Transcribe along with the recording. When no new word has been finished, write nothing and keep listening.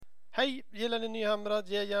Hej, gillar ni Julhammrad?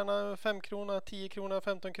 Ge gärna 5 krona, 10 krona,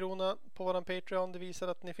 15 krona på våran Patreon. Det visar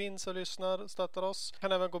att ni finns och lyssnar och stöttar oss.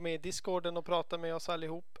 Kan även gå med i Discorden och prata med oss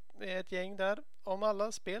allihop. Vi är ett gäng där om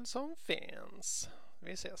alla spel som finns.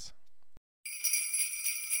 Vi ses.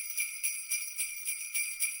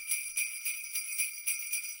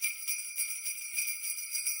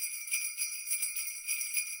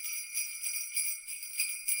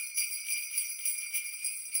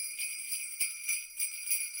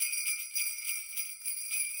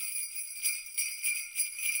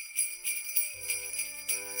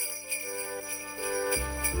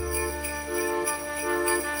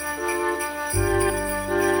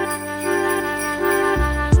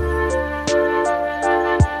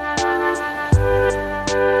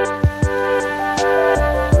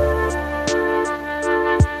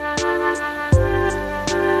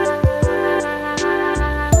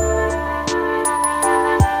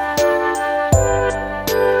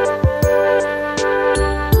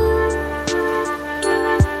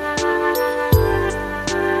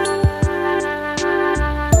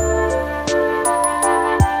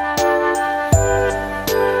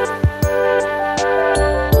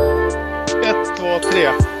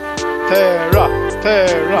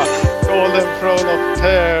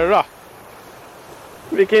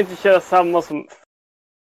 Vi kan inte köra samma som...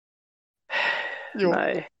 Jo.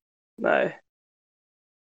 Nej.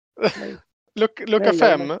 Lucka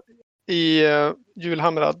 5 i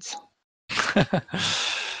Julhammrads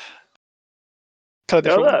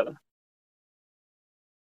tradition. Ja, där.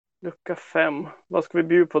 Lucka 5. Vad ska vi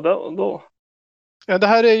bjuda på då? Ja, det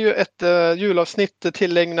här är ju ett julavsnitt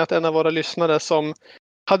tillägnat en av våra lyssnare som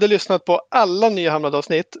hade lyssnat på alla nya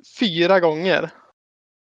Hamrad-avsnitt 4 gånger.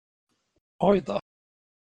 Oj då.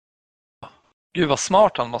 Gud vad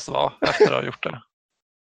smart han måste vara efter att ha gjort det.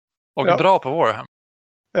 Och bra på Warhammer.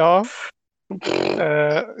 Ja.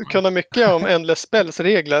 Kunna mycket om Endless Spells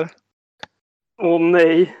regler.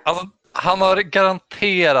 Nej. Alltså, han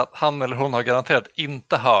eller hon har garanterat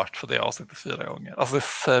inte hört för det avsnittet 4 gånger. Alltså det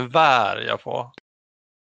svär jag på.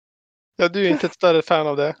 Ja, du är inte ett större fan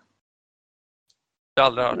av det. Jag har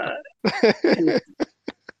aldrig hört det.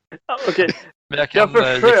 Okej. Men jag kan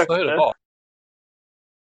gissa hur det var.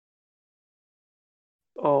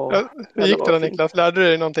 Hur gick det då, Niklas? Lärde du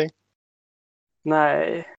dig någonting?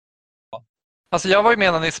 Nej. Alltså jag var ju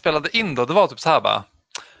med när ni spelade in då. Det var typ så här bara.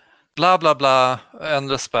 Bla bla bla.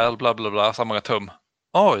 Endless spell. Bla bla bla. Så många tum.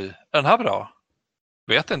 Oj, är den här bra?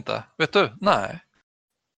 Vet inte. Vet du? Nej.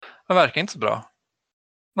 Den verkar inte så bra.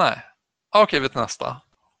 Nej. Okej, vet nästa.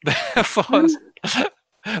 Det var...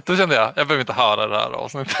 Då kände jag behöver inte höra det här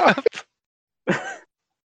avsnittet.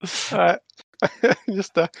 Nej,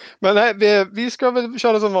 just det. Men nej, vi ska väl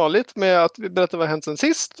köra som vanligt med att vi berättar vad hänt sen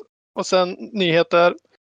sist. Och sen nyheter.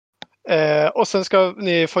 Och sen ska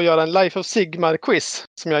ni få göra en Life of Sigmar-quiz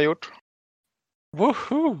som jag har gjort.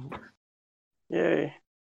 Woohoo! Yay.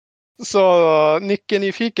 Så Nicke,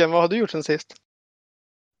 nyfiken, vad har du gjort sen sist?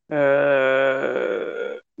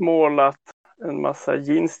 Målat en massa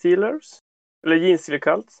jeansstealers. Eller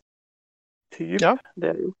jeansstealerkalts. Typ, ja. Det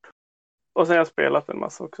har jag gjort. Och sen har jag spelat en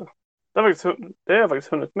massa också. Det har jag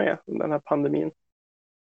faktiskt hunnit med den här pandemin.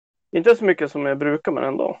 Inte så mycket som jag brukar, men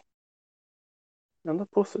ändå. Ändå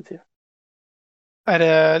positiv. Är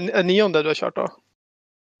det 9:e du har kört då?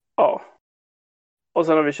 Ja. Och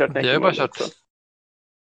sen har vi kört Jag har bara kört också.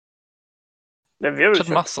 Nej, vi har kört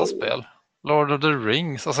massa spel. Lord of the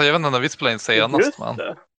Rings. Alltså jag vet inte när vi spelade in senast. Just man.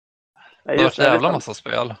 det. Nej, det har varit jävla massa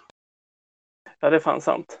spel. Ja, det är fan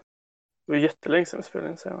sant. Det var jättelänge sedan vi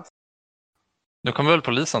spelade in senast. Nu kommer väl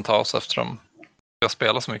polisen ta oss eftersom jag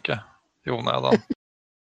spelar så mycket i onödan.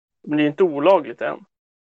 Men det är inte olagligt än.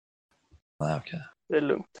 Nej, okej. Det är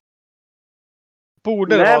lugnt.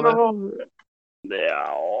 Borde det vara det?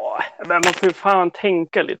 Ja, men man får ju fan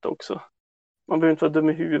tänka lite också. Man behöver inte vara dum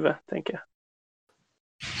i huvudet, tänker jag.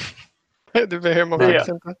 Det behöver man faktiskt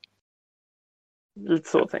inte. Lite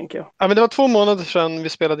så tänker jag. Ja, men det var 2 månader sedan vi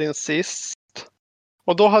spelade in sist.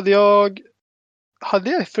 Och då hade jag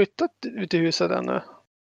flyttat ut i huset ännu.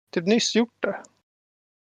 Typ nyss gjort det.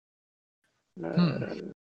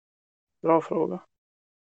 Bra fråga.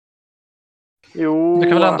 Jo. Du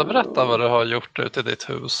kan väl ändå berätta vad du har gjort ute i ditt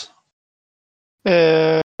hus?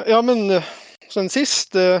 Ja, men sen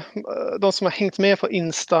sist, de som har hängt med på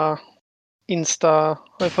Insta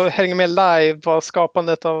jag får hänga med live på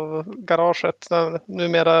skapandet av garaget.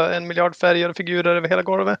 Numera 1 miljard färger och figurer över hela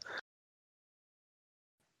golvet.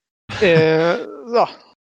 Ja,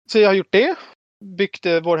 så jag har gjort det. Byggt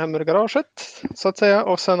Warhammer-garaget så att säga.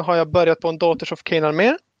 Och sen har jag börjat på en Daughters of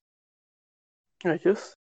Cain-armé. Ja,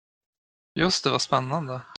 Just det, var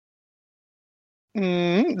spännande.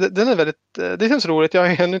 Den är väldigt, det känns roligt. Jag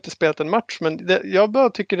har ännu inte spelat en match, men jag bara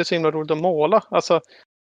tycker det är så himla roligt att måla. Alltså,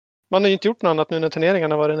 man har ju inte gjort något annat nu när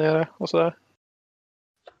turneringarna varit nere och sådär.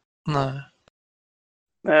 Nej.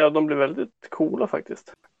 Nej, och de blir väldigt coola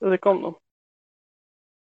faktiskt. Jag tycker om dem.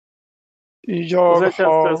 Och sen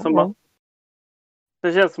känns det som att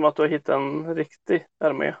det känns som att du har hittat en riktig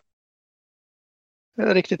armé.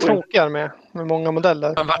 En riktigt tråkig armé med många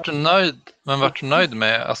modeller. Men vart du nöjd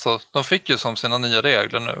med, alltså de fick ju som sina nya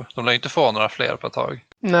regler nu. De lär inte få några fler på ett tag.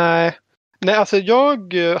 Nej, alltså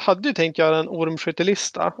jag hade ju tänkt göra en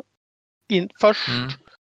ormskyttelista först.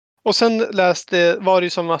 Och sen var det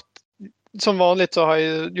ju som vanligt så har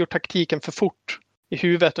jag gjort taktiken för fort i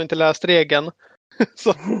huvudet och inte läst regeln.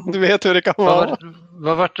 Så du vet hur det kan vara.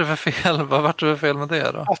 Vad var det för fel med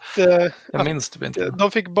det då? Jag minns det inte.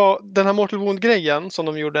 De fick den här Mortal Wound-grejen som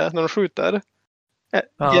de gjorde när de skjuter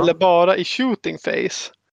gäller bara i shooting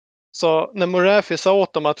phase. Så när Morathi sa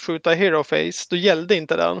åt dem att skjuta hero phase, då gällde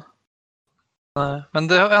inte den. Nej, men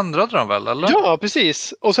det ändrade de väl, eller? Ja,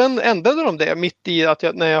 precis. Och sen ändrade de det mitt i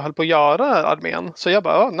när jag höll på att göra armén. Så jag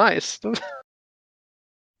bara, nice.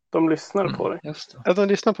 De lyssnar på dig. Just det. Att de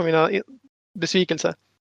lyssnar på mina besvikelser.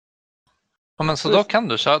 Ja, men så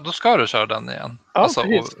då ska du köra den igen. Ja, alltså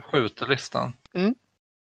precis. och skjuterlistan.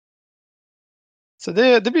 Så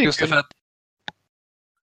det blir just kul. För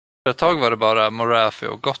ett tag var det bara Morathi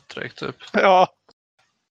och Gottrick typ. Ja.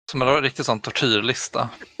 Som en riktigt sån tortyrlista.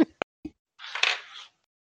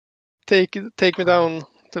 Take me down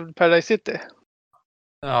to Paradise City.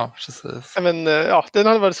 Ja, precis. Men den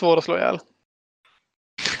hade varit svår att slå ihjäl.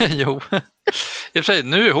 Jo. I och för sig,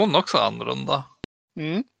 nu är hon också annorlunda.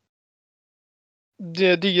 Det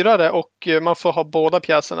är dyrare och man får ha båda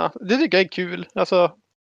pjäserna. Det tycker jag är kul. Alltså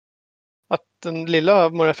att den lilla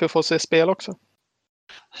Morathi får se spel också.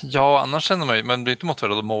 Ja, annars känner man ju, men det är inte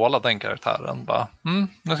motiverat att måla den karaktären. Bara,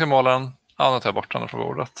 nu ska jag måla den. Ja, nu tar jag bort den från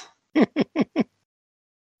bordet.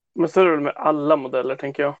 Men så är det väl med alla modeller,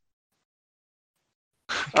 tänker jag.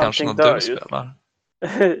 Kanske någon du spelar.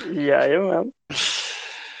 Jajamän.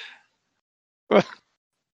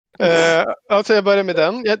 Alltså jag börjar med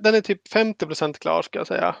den. Den är typ 50% klar, ska jag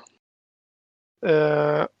säga.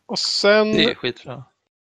 Och sen det är skitbra.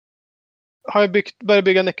 Har jag börjat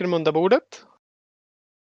bygga Necromunda-bordet.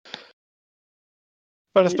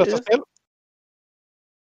 Världens bästa spel.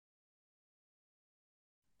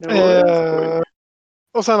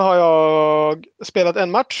 Och sen har jag spelat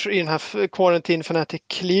en match i den här Quarantine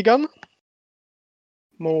Fanatic-ligan.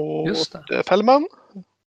 Mot Fällman.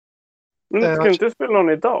 Men ska inte spela någon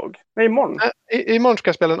idag? Nej, imorgon. Imorgon ska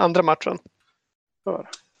jag spela den andra matchen.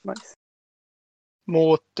 Nice.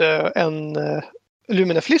 Mot en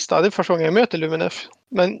Luminef-lista. Det är första gången jag möter Luminef.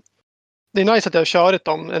 Men det är nice att jag har körit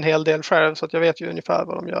dem en hel del själv. Så att jag vet ju ungefär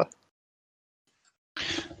vad de gör.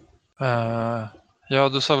 Ja,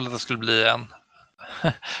 du sa väl att det skulle bli en.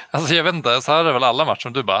 Alltså jag vet inte, så här är det väl alla matcher.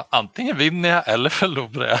 Du bara, antingen vinner jag eller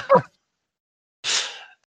förlorar jag.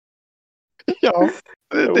 Ja,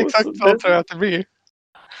 det är exakt så tror jag att det blir.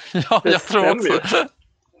 Ja, jag tror också.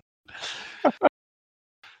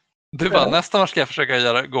 Du bara, nästa match ska jag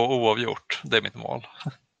försöka gå oavgjort. Det är mitt mål.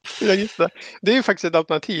 Ja, just det. Det är ju faktiskt ett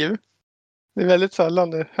alternativ. Det är väldigt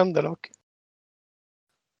sällan det händer dock.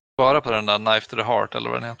 Bara på den där Knife to the Heart eller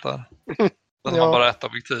vad den heter. Den har bara ett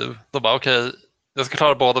objektiv. Då bara, okej, jag ska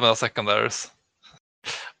klara båda mina secondaries.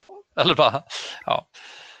 Eller bara, ja.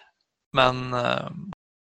 Men...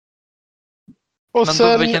 Och men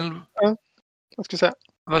sen... jag ska säga.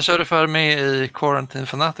 Vad kör du för med i Quarantine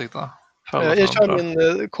Fanatic då? Jag kör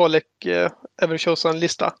min Kolek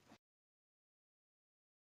Everchosen-lista.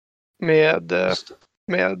 Med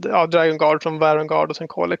Dragon Guard som Varangard och sen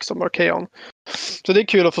Kolek som Archeon. Så det är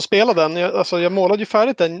kul att få spela den. Jag målade ju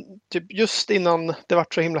färdigt den typ just innan det var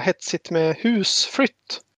så himla hetsigt med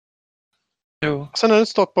husflytt. Jo. Sen har den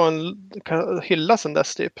stått på en hylla sedan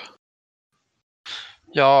dess typ.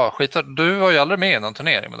 Ja, skitar. Du var ju aldrig med i någon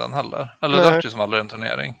turnering med den heller. Eller det var ju som aldrig en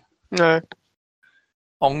turnering. Nej.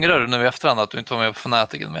 Ångrar du nu i efterhand att du inte var med på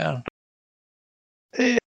Fanaticen mer?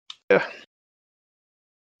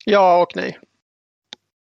 Ja och nej.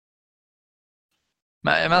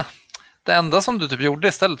 Men det enda som du typ gjorde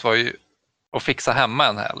istället var ju att fixa hemma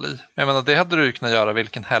en helg. Jag menar, det hade du ju kunnat göra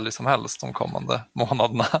vilken helg som helst de kommande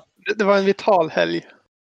månaderna. Det var en vital helg.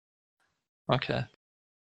 Okej.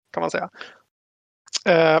 Kan man säga.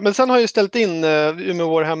 Men sen har jag ju ställt in med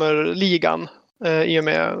Warhammer-ligan i och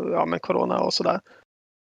med corona och sådär.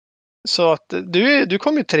 Så att du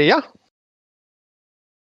kom ju 3.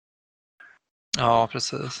 Ja,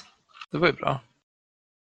 precis. Det var ju bra.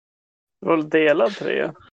 Det var delad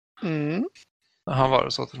 3. Mm. Han var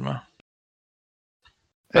det så till och med.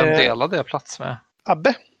 Vem delade jag plats med?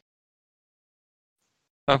 Abbe.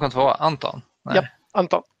 Vem kom tvåa? Anton? Nej. Ja,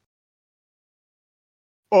 Anton.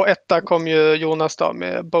 Och etta kom ju Jonas då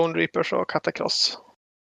med Bone Reapers och Catacross.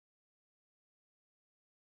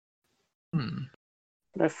 Mm.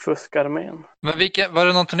 Med fuskarmén. Men var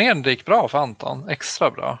det någon turnering det gick bra för Anton?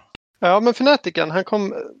 Extra bra? Ja, men Fanaticen, han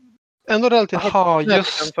kom ändå relativt högt. Jaha,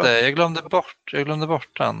 just det. Jag glömde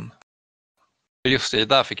bort den. Just det,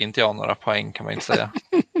 där fick inte jag några poäng kan man inte säga.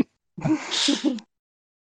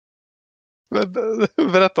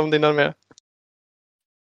 Berätta om din armé.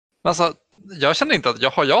 Alltså, jag kände inte att jag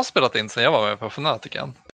har spelat in sen jag var med på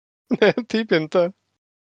Fanatiken. Nej, typ inte.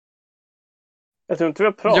 Jag tror inte vi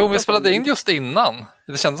har pratat. Jo, vi spelade in just innan.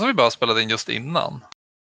 Det kändes som vi bara spelade in just innan.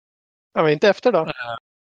 Ja, men inte efter då.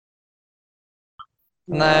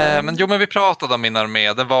 Nej, men vi pratade om min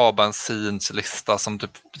armé. Det var bara en Siege-lista som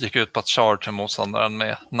typ gick ut på att charge motståndaren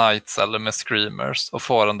med Knights eller med Screamers och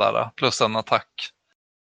få den där plus en attack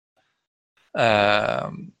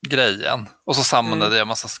grejen. Och så samlade jag en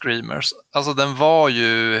massa Screamers. Alltså den var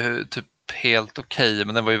ju typ helt okej,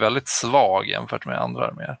 men den var ju väldigt svag jämfört med andra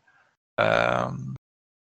arméer.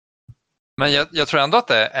 Men jag tror ändå att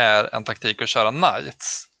det är en taktik att köra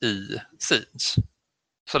Knights i Siege.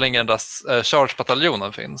 Så länge den där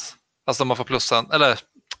charge-bataljonen finns. Alltså man får plussen, eller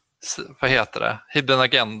vad heter det? Hidden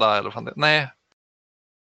Agenda eller vad det. Nej.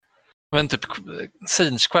 Men typ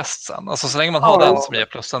Siege-questsen. Alltså så länge man har den som ger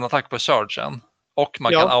plus en attack på chargen. Och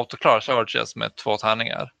man kan autoklara charges med 2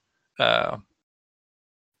 tärningar.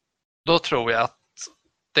 Då tror jag att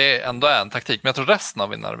det ändå är en taktik. Men jag tror resten av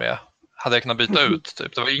min armé hade jag kunnat byta ut.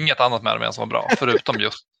 Typ. Det var inget annat med armén som var bra. Förutom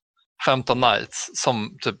just 15 Knights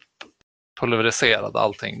som typ pulveriserade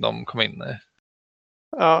allting de kom in i.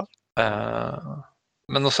 Ja.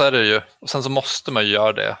 Men så är det ju. Och sen så måste man ju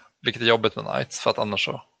göra det. Vilket är jobbigt med Knights. För att annars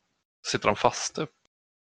så sitter de fast typ.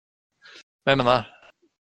 Men jag menar.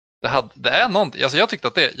 Det är någonting. Alltså jag tyckte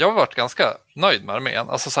att jag har varit ganska nöjd med armén.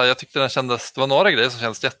 Alltså så här, jag tyckte det var några grejer som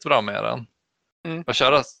kändes jättebra med den. Att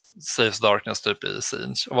köra Saves Darkness typ i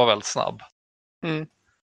Siege och var väldigt snabb.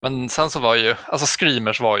 Men sen så var ju, alltså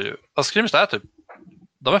Screamers är typ,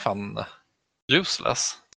 de är fan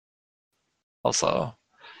useless. Alltså,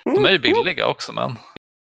 de är ju billiga också, men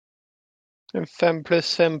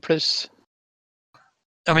 5+5+.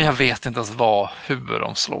 ja, men jag vet inte ens hur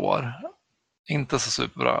de slår. Inte så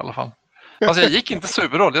superbra i alla fall. Alltså jag gick inte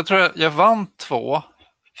superbra. Jag tror jag vann 2,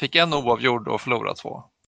 fick en oavgjord och förlorade 2.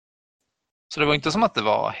 Så det var inte som att det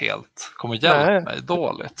var helt, kom och hjälp mig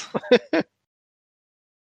dåligt.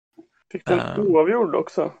 Fick du en oavgjord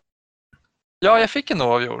också? Ja, jag fick en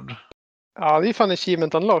oavgjord. Ja, det är fan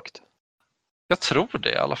achievement unlocked. Jag tror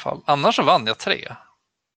det i alla fall. Annars så vann jag 3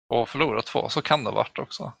 och förlorade 2. Så kan det ha varit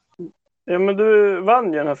också. Ja, men du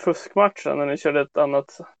vann ju den här fuskmatchen när ni körde ett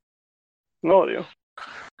annat scenario.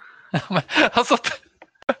 Ja, men alltså...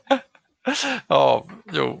 ja,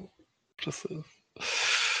 jo. Precis.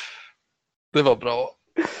 Det var bra.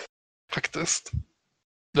 Faktiskt.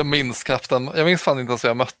 Jag minns fan inte ens vad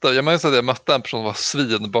jag mötte. Jag minns att jag mötte en person som var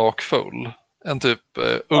svinbakfull. En typ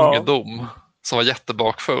ungdom som var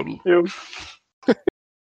jättebakfull. Jo.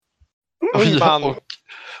 Och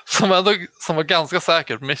som var ganska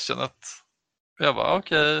säker på missionet. Jag bara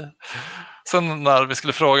okej. Sen när vi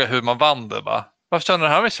skulle fråga hur man vann det, varför kör ni det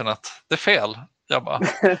här missionet? Det är fel. Jag bara,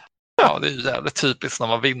 ja, det är ju jävligt typiskt när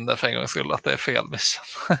man vinner för en gångs skull att det är fel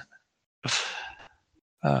mission.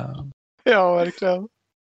 Ja, verkligen.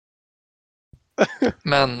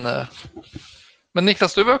 Men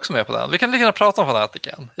Niklas, du var också med på den. Vi kan lika gärna prata om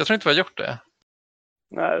Fanatiken. Jag tror inte vi har gjort det.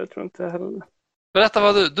 Nej, det tror inte jag heller. Berätta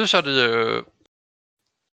vad du körde ju.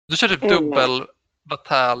 Du körde typ dubbel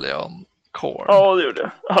bataljon core. Ja, det gjorde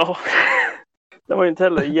jag. Ja. Det var inte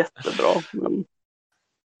heller jättebra. Men...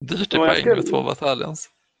 Dyrt i poäng med 2 bataljons.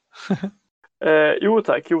 Jo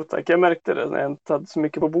tack. Jag märkte det när jag inte hade så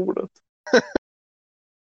mycket på bordet.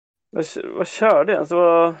 Vad körde jag? Så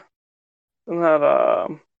var den här...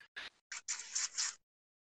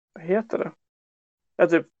 vad heter det? Jag har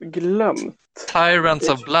typ glömt. Tyrants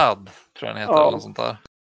of Blood tror jag den heter. Eller något sånt där.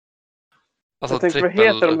 Alltså jag tänkte, vad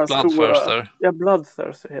heter de här Bloodthirster. Stora... Ja,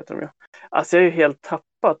 Bloodthirster heter de ju. Alltså jag är ju helt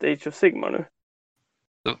tappat Age of Sigmar nu.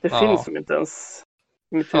 Det finns som inte ens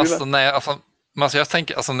i mitt huvud. Alltså, nej, alltså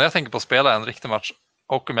när jag tänker på att spela en riktig match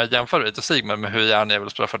och om jag jämför Age of Sigmar med hur gärna jag vill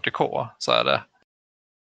spela 40K så är det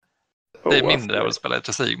är mindre jag vill spela Age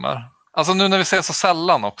of Sigmar. Alltså nu när vi ser så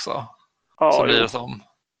sällan också så blir det som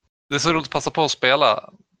det är så roligt att passa på att spela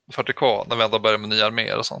 40K när vi ändå börjar med nya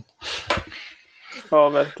arméer och sånt. Ja,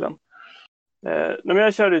 verkligen. Men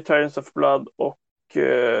jag körde ju Tyrants of Blood och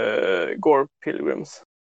Gore Pilgrims.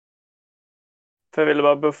 För jag ville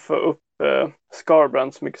bara buffa upp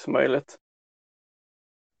Scarbrand så mycket som möjligt.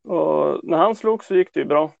 Och när han slog så gick det ju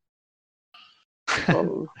bra.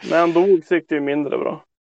 Och när han dog så gick det ju mindre bra.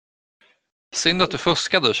 Synd att du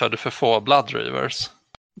fuskade och körde för få Blood Reavers.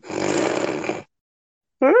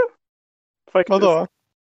 Faktiskt. Vadå?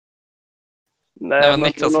 Nej, Men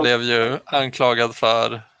Niklas blev ju anklagad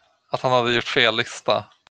för att han hade gjort fel lista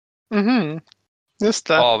Mhm. Just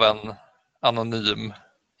det. av en anonym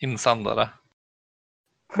insändare.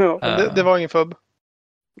 Ja. Men det var ingen fubb.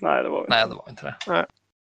 Nej, det var inte. Nej, det var inte det.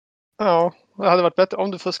 Ja, det hade varit bättre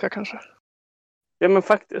om du fuskar kanske. Ja, men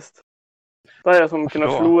faktiskt. Det är jag som Varför kunna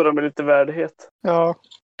då? förlora med lite värdighet. Ja.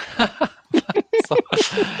 Så.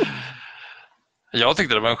 Jag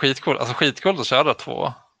tyckte det var en skitcoolt att köra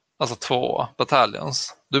två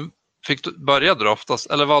batallions. Började du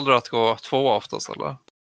oftast, eller valde du att gå 2 oftast, eller?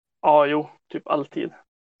 Ja, jo, typ alltid.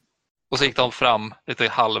 Och så gick de fram lite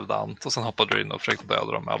halvdant och sen hoppade du in och försökte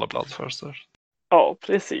döda dem med alla bloodthirsters. Ja,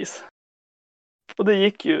 precis. Och det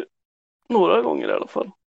gick ju några gånger i alla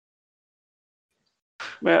fall.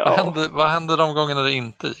 Men, Vad hände de gångerna det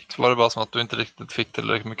inte gick? Var det bara som att du inte riktigt fick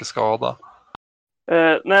tillräckligt mycket skada?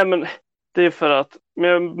 Nej, men det är för att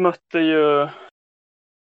jag mötte ju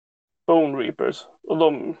Bone Reapers.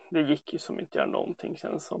 Och det gick ju som inte göra någonting,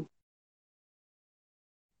 känns som.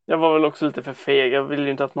 Jag var väl också lite för feg. Jag ville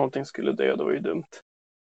ju inte att någonting skulle dö. Det var ju dumt.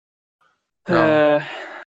 Ja.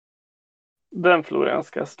 Den förlorade jag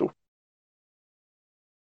ganska stort.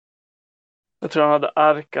 Jag tror han hade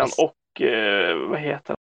Arkan och vad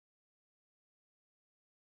heter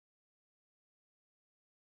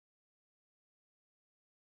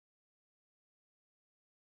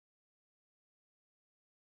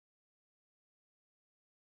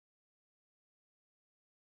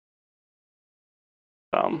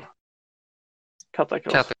han?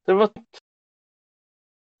 Katakross. Det var...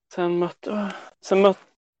 Sen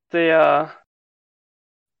mötte jag...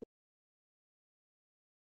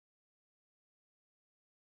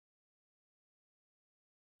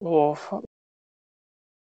 Fan.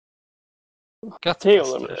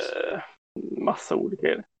 Theodor massa olika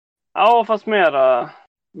grejer. Ja, fast mera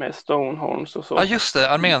med Stonehorns och så. Ja, just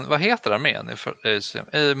det. Armén. Vad heter armén?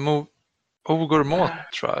 Ogormot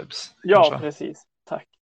Tribes. Ja, kanske? precis. Tack.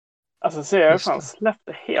 Alltså, så jag fan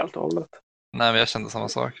släppte helt och hållet. Nej, men jag kände samma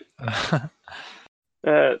sak.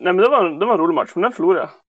 Nej, men det var en rolig match, men den förlorade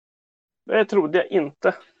jag. Det trodde jag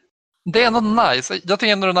inte. Det är ändå nice. Jag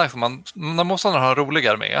tycker ändå det är nice när motståndarna har en rolig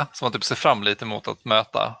armé som man typ ser fram lite mot att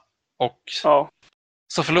möta. Och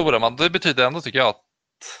så förlorar man. Det betyder ändå, tycker jag, att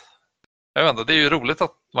jag vet inte, det är ju roligt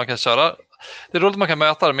att man kan köra. Det är roligt att man kan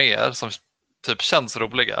möta arméer som typ känns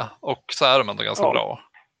roliga. Och så är de ändå ganska bra.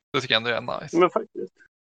 Det tycker jag ändå är nice. Men faktiskt.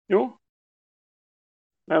 Jo.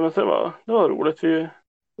 Nej, men det var roligt. Det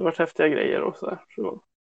var häftiga grejer och så där. Så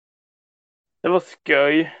det var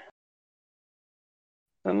sköj.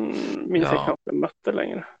 Den minns jag knappt jag mötte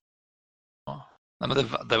längre. Ja. Nej,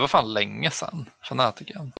 men det var fan länge sedan. Fanatic.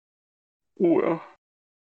 Ja.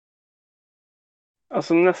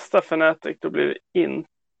 Alltså nästa Fanatic, då blir det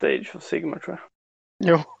inte Age of Sigmar, tror jag.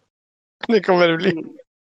 Jo, det kommer det bli.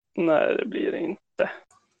 Nej, det blir det inte.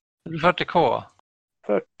 40K.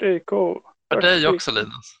 40K. För dig också,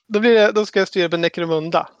 Linus. Då ska jag styra på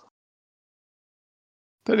Necromunda.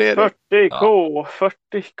 40K.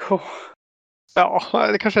 40K. Ja,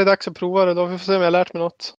 det kanske är dags att prova det då. Vi får se om jag har lärt mig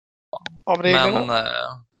något av reglerna. Men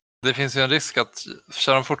det finns ju en risk att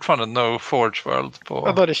kör de fortfarande No Forge World på...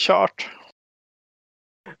 Ja, då är det kört.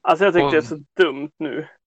 Alltså jag tycker det är så dumt nu.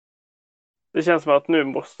 Det känns som att nu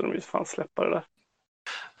måste de ju fan släppa det där.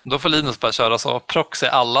 Då får Linus bara köra så. Proxy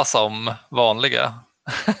alla som vanliga.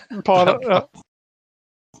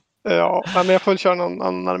 Ja, men jag får köra någon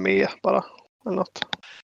annan armé bara. Eller något.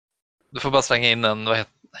 Du får bara slänga in en...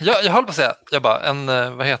 Jag höll på att säga,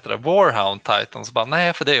 vad heter det? Warhound Titan. Så bara,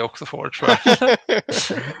 nej, för det är också Forge.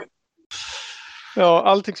 Ja,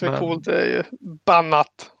 allting som är coolt är ju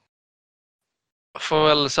bannat. Får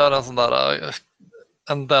väl köra en sån där,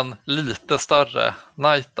 den lite större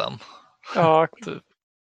Knighten. Ja, typ.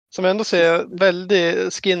 Som ändå ser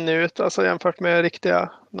väldigt skinny ut, alltså jämfört med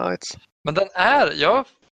riktiga Knights. Men den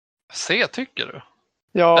tycker du?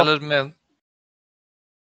 Ja. Eller med...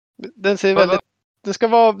 Den ser väldigt... Det ska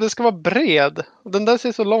vara bred. Den där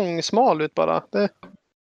ser så lång, smal ut bara.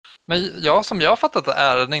 Men som jag har fattat det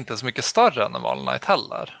är den inte så mycket större än en vanlig Knight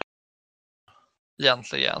heller.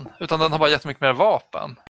 Egentligen. Utan den har bara jättemycket mer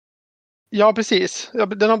vapen. Ja, precis.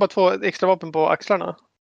 Den har bara 2 extra vapen på axlarna.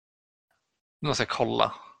 Nu måste jag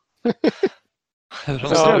kolla. Hur de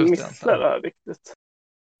Jag ser ut missar det här riktigt.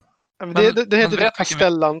 Ja, men det heter typ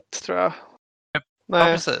Kastellant, tror jag. Nej. Ja,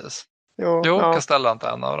 precis. Jo, ja. Castella är inte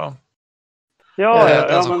en av dem. Ja, ja,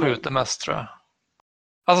 Den som men skjuter mest tror jag.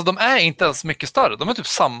 Alltså de är inte ens mycket större. De är typ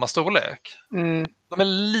samma storlek. Mm. De är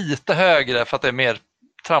lite högre för att det är mer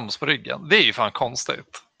trams på ryggen. Det är ju fan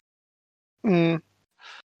konstigt. Mm.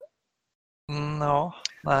 Ja,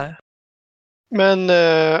 nej. Men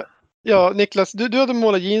ja, Niklas, du hade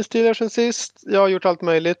målat jeans-stilar sen sist. Jag har gjort allt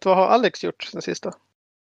möjligt. Vad har Alex gjort sen sista?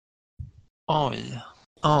 Oj.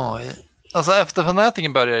 Alltså efter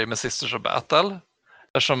Fanatic började jag ju med Sisters of Battle.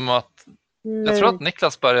 Eftersom att jag tror att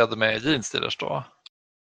Niklas började med jeans-stilar då.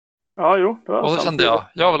 Ja, jo. Det var Och då samtidigt. kände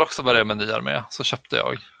jag vill också börja med ny armé. Så köpte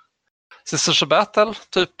jag Sisters of Battle,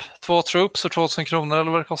 typ 2 troops för 2000 kronor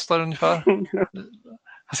eller vad det kostar ungefär.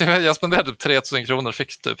 Alltså jag spenderade typ 3000 kronor och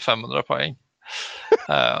fick typ 500 poäng.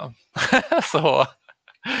 Så.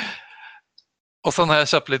 Och sen har jag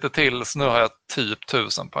köpt lite till, så nu har jag typ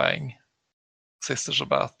 1000 poäng. Sisters of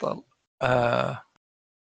Battle.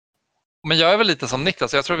 Men jag är väl lite som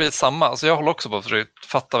Niklas, jag tror vi är samma. Alltså jag håller också på att försöka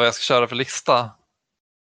fatta vad jag ska köra för lista.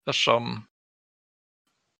 Eftersom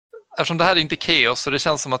det här är inte Chaos, så det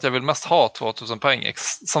känns som att jag vill mest ha 2000 poäng.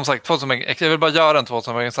 Som sagt, 2000 poäng. Jag vill bara göra en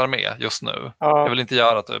 2000 poängs armé just nu. Ja. Jag vill inte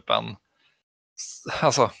göra typ en...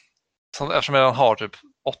 Alltså, eftersom jag redan har typ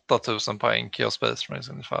 8000 poäng Chaos Space Marines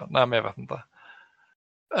ungefär. Nej, men jag vet inte.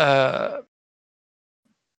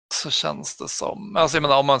 Så känns det som... Alltså jag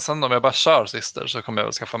menar, om jag bara kör Sister så kommer jag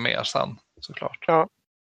väl skaffa mer sen, såklart. Ja.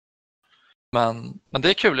 Men det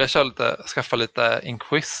är kul, jag skaffar lite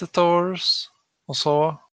Inquisitors och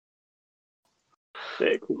så. Det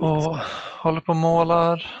är coolt. Och håller på och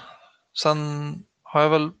målar. Sen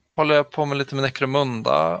håller jag på med lite med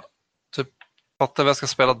Necromunda. Typ fattar vad jag ska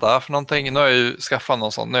spela där för någonting. Nu har jag ju skaffat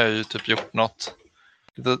någon sån. Nu har jag ju typ gjort något.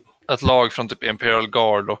 Ett lag från typ Imperial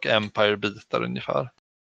Guard och Empire-bitar ungefär.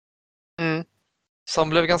 Mm. Som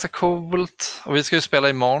blev ganska coolt. Och vi ska ju spela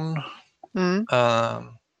imorgon. Mm.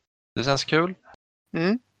 Det känns kul.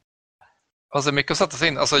 Mm. Alltså mycket att sätta sig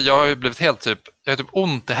in. Alltså jag har ju blivit jag har typ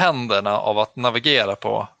ont i händerna av att navigera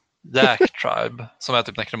på Jack Tribe. Som är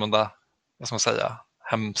typ Necromunda, vad ska man säga,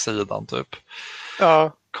 hemsidan typ.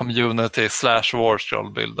 Ja. Community /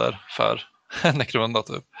 Warscroll-bilder för Necromunda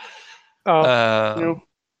typ. Ja.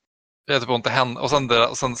 Jag har typ ont i händerna.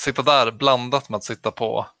 Och sen sitta där blandat med att sitta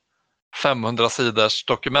på 500 sidors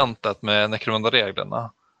dokumentet med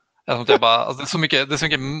Necromunda-reglerna. Det är så mycket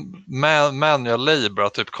manual labor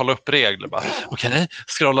att typ kolla upp regler. Okej,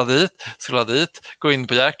 scrolla dit, gå in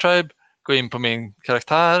på Jack Tribe, gå in på min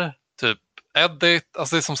karaktär, typ edit.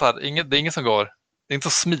 Alltså det är som så här, det är inget som går. Det är inte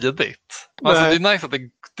så smidigt. Alltså det är nice att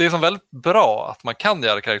det är som väldigt bra att man kan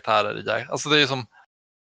göra karaktärer i Jack. Alltså det är som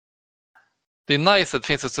det är nice att det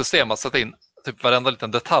finns ett system att sätta in typ varenda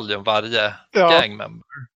liten detalj om varje gangmember.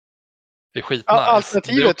 Det är skitnice.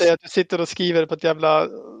 Alternativet är att du sitter och skriver på ett jävla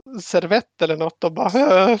servett eller något och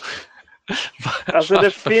bara... Alltså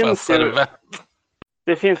det finns ju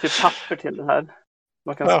papper till det här.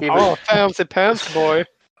 Man kan skriva. Ja, fancy pants boy.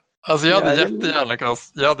 Alltså jag hade jättegärna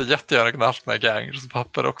kunnat haft med gangers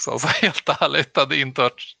papper också. Alltså helt ärligt, det hade inte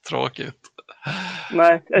varit tråkigt.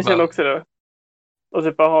 Nej, jag känner också det. Och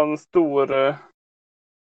typ ha en stor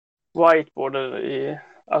whiteboard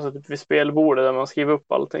alltså typ vid spelbordet där man skriver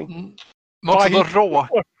upp allting. Men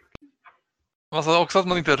också att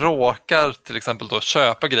man inte råkar till exempel då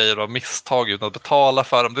köpa grejer av misstag utan att betala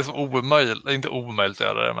för dem. Det är så omöjligt, inte omöjligt att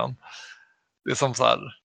göra det, men det är som så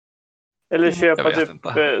här. Eller köpa typ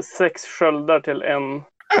 6 sköldar till en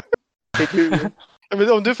figur.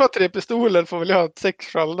 Men om du får 3 pistoler får väl jag ha 6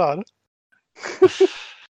 sköldar.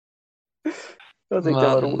 Jag tyckte det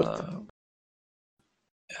var roligt.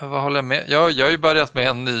 Vad håller jag med? Jag har ju börjat med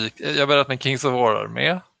jag har börjat med Kings of War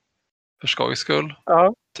med för skojs skull.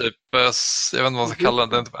 Ja. Typ, jag vet inte vad man ska kalla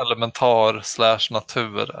det, typ elementar /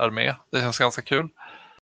 naturarmé. Det känns ganska kul.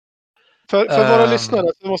 För våra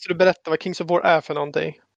lyssnare så måste du berätta vad Kings of War är för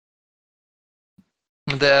någonting.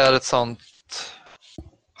 Det är ett sånt,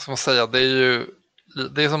 vad ska man säga,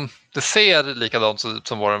 det ser likadant ut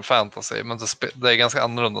som War and Fantasy, men det är ganska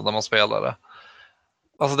annorlunda när man spelar det.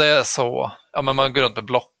 Alltså det är så, men man går runt med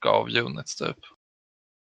block av units typ.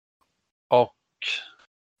 Och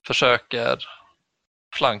försöker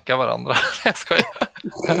flanka varandra. Jag skojar.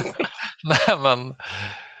 Nej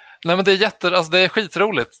men det är det är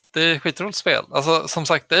skitroligt. Det är skitroligt spel. Alltså som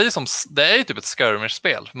sagt, det är ju typ ett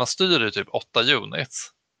skirmish-spel. Man styr ju typ 8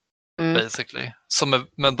 units. Basically.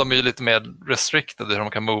 Men de är ju lite mer restricted i hur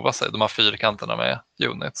de kan mova sig. De har fyrkanterna med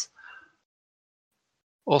units.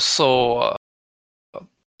 Och så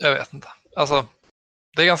jag vet inte. Alltså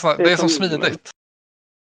det är som smidigt.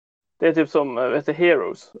 Det är typ som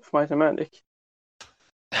Heroes of Might and Magic.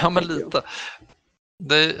 Ja, men lite.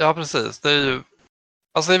 Ja, precis. Det är ju...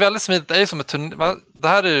 Alltså det är väldigt smidigt. Det är ju som ett det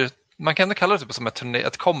här är ju... Man kan inte kalla det typ som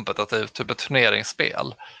ett kompetitivt, typ ett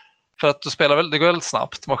turneringsspel. För att det går väldigt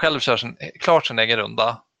snabbt. Man själv kör klart sin egen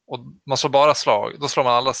runda. Och man slår bara slag. Då slår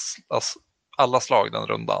man alla slag den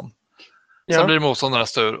rundan. Ja. Sen blir det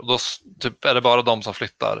motståndarnas tur. Och då typ är det bara de som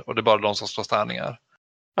flyttar. Och det är bara de som slår tärningar.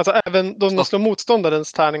 Alltså även de som slår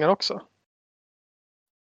motståndarens tärningar också?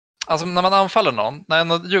 Alltså när man anfaller någon. När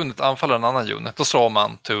en unit anfaller en annan unit. Då slår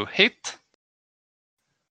man to hit.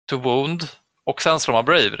 To wound. Och sen slår man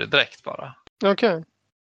bravery direkt bara. Okej.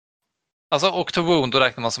 Alltså och to wound, då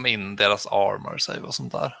räknar man som in deras armor save och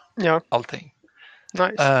sånt där. Ja. Allting.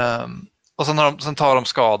 Nice. Och sen tar de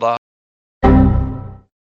skada.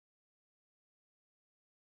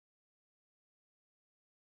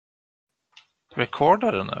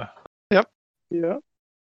 Recordar det nu? Ja.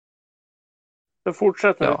 Det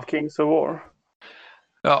fortsätter med Kings of War.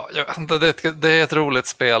 Ja, jag vet inte, det är ett roligt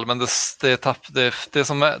spel, men det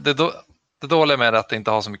dåliga med det är att det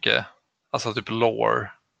inte har så mycket, alltså typ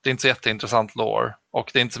lore. Det är inte så jätteintressant lore, och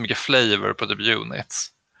det är inte så mycket flavor på typ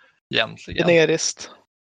units egentligen. Generiskt.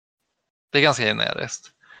 Det är ganska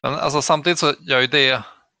generiskt. Men alltså, samtidigt så gör ju det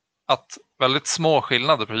att väldigt små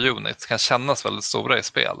skillnader på units kan kännas väldigt stora i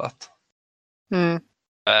spelet. Mm.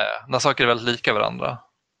 När saker är väldigt lika varandra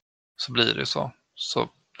så blir det ju så. Så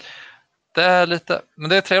det är lite, men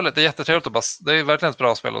det är trevligt, det är jättetrevligt att det är verkligen ett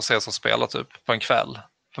bra spel att se så spela typ på en kväll.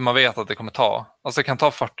 För man vet att det kommer alltså det kan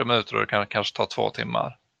ta 40 minuter och det kan kanske ta 2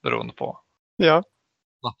 timmar beroende på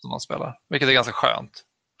när man spelar. Vilket är ganska skönt.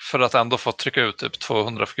 För att ändå få trycka ut typ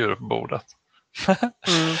 200 figurer på bordet.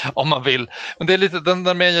 Om man vill. Men det är lite, den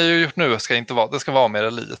där med jag har gjort nu ska inte vara, det ska vara mer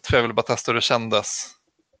elit. För jag vill bara testa hur det kändes.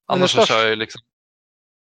 Annars så kör jag ju liksom.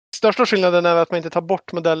 Största skillnaden är att man inte tar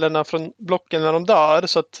bort modellerna från blocken när de dör.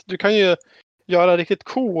 Så att du kan ju göra riktigt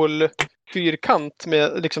cool fyrkant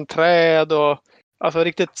med liksom träd och alltså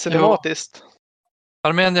riktigt cinematiskt.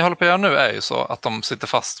 Armén jag håller på att göra nu är ju så att de sitter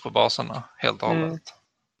fast på baserna helt och hållet.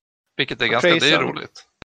 Vilket är ganska, det är roligt.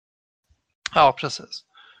 Ja, precis.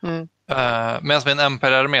 Medan min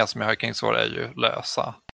Empire-armé som jag har i Kings War är ju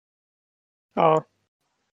lösa. Ja.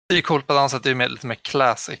 Det är coolt på ett sätt, det är lite mer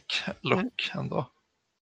classic look ändå.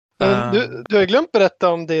 Du har glömt berätta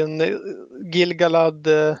om din Gilgalad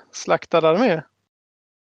slaktararmé.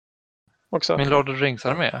 Också. Min Lord of the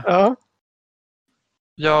Rings-armé? Ja.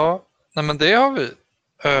 Ja, nej men det har vi.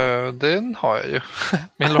 Den har jag ju.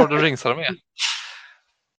 Min Lord of the Rings-armé.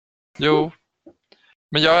 Jo.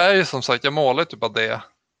 Men jag är ju som sagt, jag målar typ av det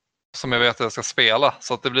som jag vet att jag ska spela.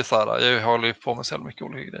 Så att det blir så här, jag håller ju på med så mycket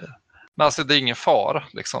olika grejer. Men alltså det är ingen fara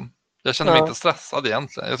liksom. Jag känner mig inte stressad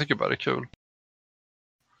egentligen. Jag tycker bara det är kul.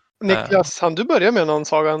 Niklas, hann du börja med någon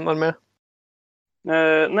sagan-armé?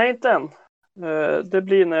 Nej, inte än. Det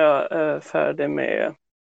blir när jag är färdig med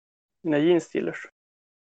mina jeansstealers.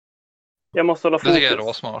 Jag måste hålla fokus. Det tycker jag är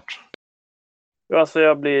råsmart. Alltså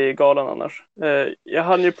jag blir galen annars. Jag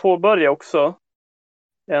hann ju påbörja också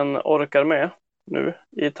en orkarmé nu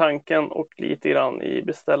i tanken och lite grann i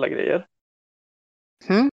beställa grejer.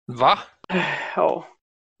 Va? Ja,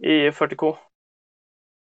 i 40K.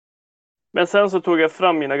 Men sen så tog jag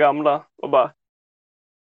fram mina gamla och bara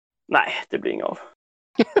nej, det blir inget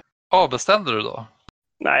av. Beställde du då?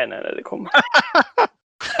 Nej, det kommer.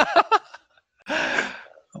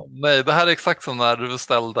 Nej, det här är exakt som när du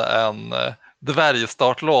beställde en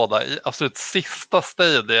dvärgstartlåda i absolut sista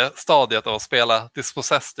stadiet av att spela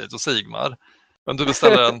Dispossessed och Sigmar. Men du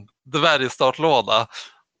beställer en dvärgstartlåda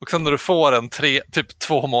och sen när du får en typ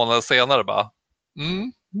 2 månader senare bara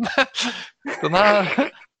den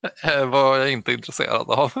här var jag inte intresserad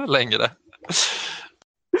av längre.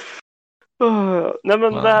 Nej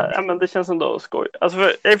men det känns ändå skoj. Alltså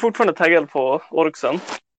jag är fortfarande taggad på orksen.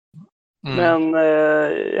 Men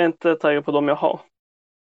jag är inte taggad på dem jag har.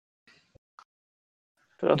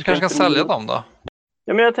 Du kanske kan sälja dem då?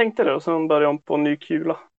 Ja, men jag tänkte det och sen börjar om på en ny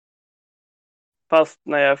kula. Fast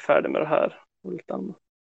när jag är färdig med det här och lite annat.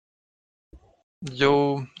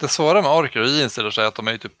 Jo, det svåra med orker och jeans är att de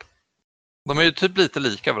är ju typ lite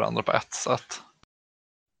lika varandra på ett sätt.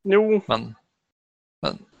 Jo.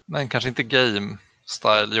 Men kanske inte game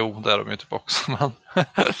style. Jo, det är de ju typ också. Men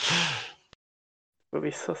på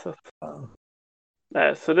vissa sätt.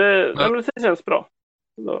 Nej, så det känns bra.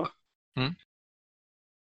 Så.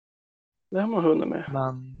 Det har man hunnit med.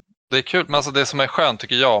 Men det är kul, men alltså det som är skönt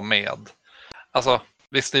tycker jag med, alltså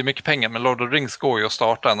visst det är mycket pengar, men Lord of the Rings går ju att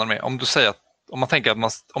starta en armé. Om du säger att om man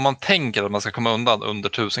tänker att man ska komma undan under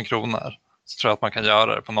 1000 kronor så tror jag att man kan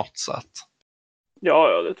göra det på något sätt.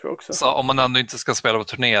 Ja, det tror jag också. Så om man ändå inte ska spela på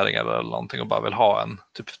turneringar eller någonting och bara vill ha en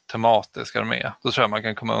typ tematisk armé, då tror jag man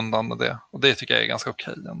kan komma undan med det. Och det tycker jag är ganska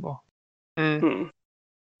okej ändå. Mm.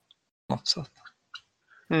 På något sätt.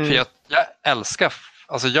 Mm. För jag älskar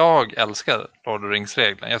Lord of the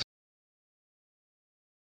Rings-reglerna.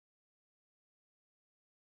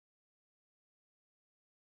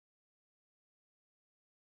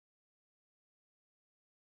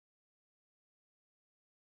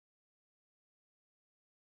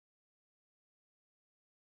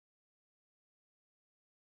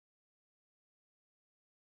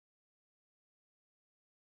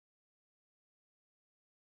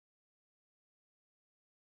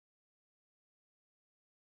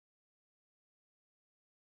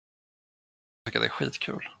 Jag tycker det är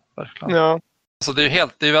skitkul. Verkligen. Ja. Alltså det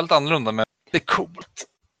är väldigt annorlunda, men det är coolt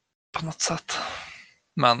på något sätt.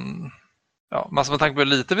 Men ja, med tanke på hur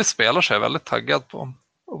lite vi spelar så är jag väldigt taggad på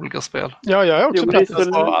olika spel. Ja, jag har också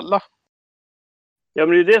pratat på alla. Ja,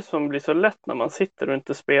 men det är det som blir så lätt när man sitter och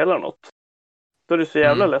inte spelar något. Då är det så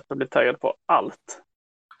jävla lätt att bli taggad på allt.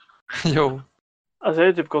 Jo. Alltså jag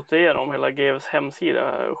har typ gått igenom hela GVs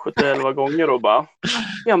hemsida 71 gånger och bara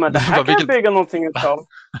ja, men det här kan jag bygga någonting utav.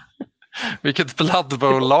 Vilket Blood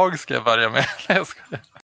Bowl-lag ska jag börja med? Nej, jag skojar.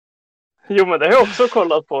 Jo, men det har jag också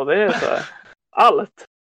kollat på. Det är så här, allt.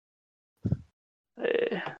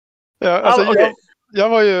 Ja, alltså jag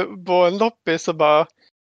var ju på en loppis och bara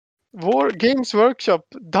Games Workshop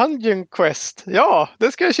Dungeon Quest. Ja,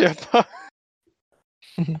 det ska jag köpa.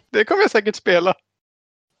 Det kommer jag säkert spela.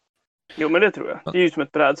 Jo, men det tror jag. Det är ju som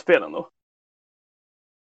ett brädspel ändå.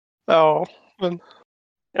 Ja, men...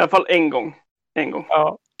 I alla fall en gång.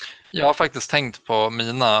 Ja. Jag har faktiskt tänkt på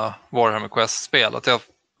mina Warhammer Quest-spel att jag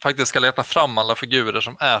faktiskt ska leta fram alla figurer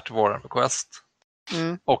som är till Warhammer Quest.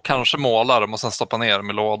 Och kanske måla dem och sen stoppa ner dem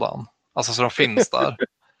i lådan. Alltså så de finns där.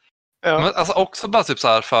 Ja. Men alltså också bara typ så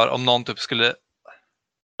här för om någon typ skulle...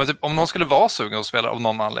 om någon skulle vara sugen att spela av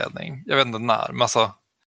någon anledning. Jag vet inte när, men alltså...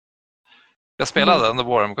 Jag spelade ändå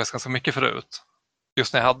Warhammer Quest ganska mycket förut.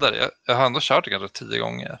 Just när jag hade det. Jag har ändå kört det kanske 10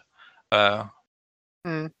 gånger.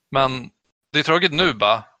 Men det är tråkigt nu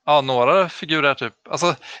bara. Ja, några figurer typ...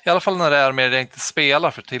 Alltså i alla fall när det är mer jag inte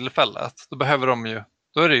spelar för tillfället. Då behöver de ju...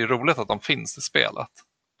 Då är det ju roligt att de finns i spelet.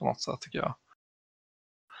 På något sätt tycker jag.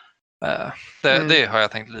 Det har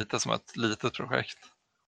jag tänkt lite som ett litet projekt.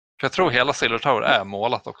 För jag tror hela Silver Tower är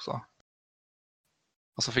målat också.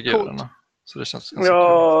 Alltså figurerna. Coolt. Så det känns ganska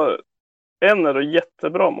kul. En är då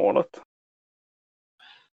jättebra målat.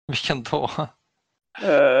 Vilken då?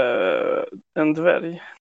 En dvärg.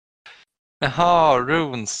 Jaha,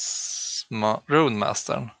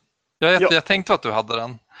 Runemastern. Jag tänkte att du hade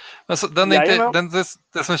den. Men så, den är inte,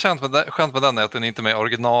 det som är skönt med den är att den inte är med i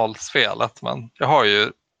originalspelet. Men jag har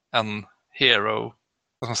ju en hero.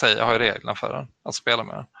 Vad ska man säga? Jag har ju reglerna för den. Att spela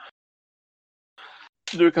med den.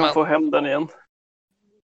 Du kan få hem den igen.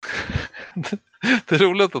 Det är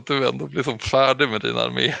roligt att du ändå blir så färdig med dina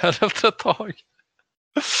arméer efter ett tag.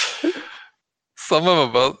 Samma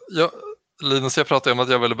med bara, Linus, jag pratade om att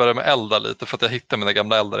jag ville börja med elda lite för att jag hittade mina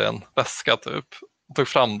gamla eldar i en väska typ. Tog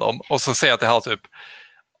fram dem och så ser jag att jag har typ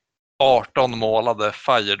 18 målade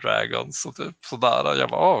Fire Dragons och typ sådär. Jag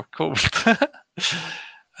bara, coolt.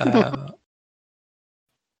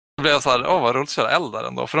 Då blev jag så här, vad roligt att köra eldar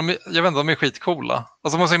ändå. För jag vet inte, de är skitcoola.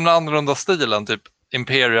 Alltså de har så himla annorlunda stil än typ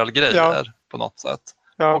Imperial-grejer på något sätt.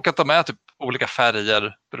 Ja. Och att de är typ olika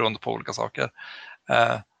färger beroende på olika saker.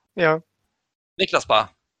 Niklas bara,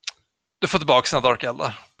 du får tillbaka sina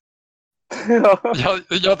dark-eldar.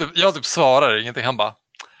 Jag typ svarar ingenting. Han bara,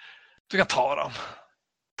 du kan ta dem.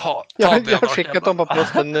 Jag har skickat dem på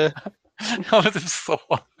posten nu. Ja, men typ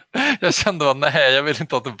så. Jag kände bara, nej, jag vill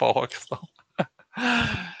inte ha tillbaka dem.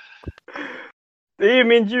 Det är ju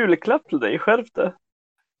min julklapp till dig, skärp det.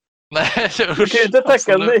 Nej, du kan ju inte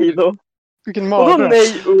tacka nej då. Vilken mardröm.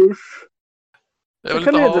 Nej, usch. Jag vill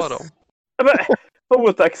inte ha dem. Men, vad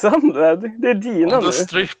otacksam du är. Det är dina om nu. Du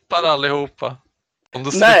strippar allihopa. Om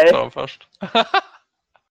du strippar dem först.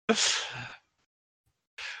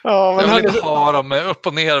 Ja, men jag vill inte ha dem med upp-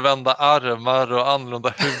 och nervända armar och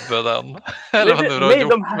annorlunda huvuden. Eller vad du har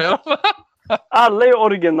gjort med dem. Alla är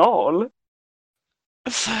original.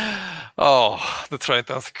 Det tror jag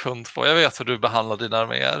inte ens kund på. Jag vet hur du behandlar dina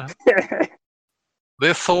arméer. Det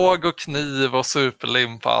är såg och kniv och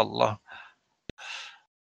superlim på alla.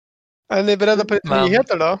 Är ni beredda på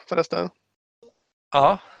nyheter då förresten?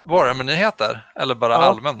 Ja, Warhammer-nyheter? Eller bara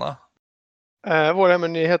allmänna?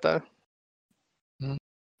 Warhammer-nyheter.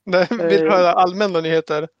 Vill du höra allmänna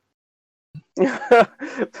nyheter?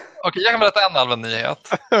 Okej, jag kan berätta en allmän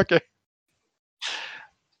nyhet. Okej.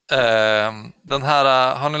 Den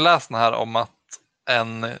här, har ni läst den här om att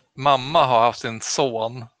en mamma har haft sin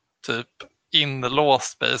son typ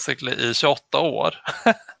inlåst basically i 28 år.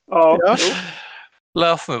 Ja. Ja. Jo.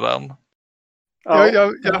 Läs ni den? Ja.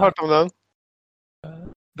 Jag har hört om den.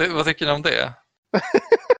 Vad tycker ni om det?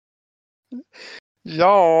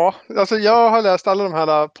 Ja, alltså jag har läst alla de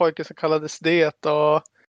här pojken som kallades det och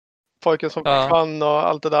pojken som försvann och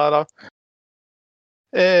allt det där.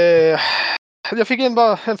 Jag fick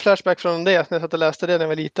bara en flashback från det när jag satt och läste det när jag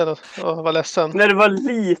var liten och var ledsen. När du var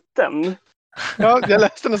liten? Ja, jag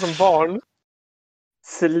läste den som barn.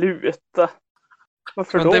 Sluta.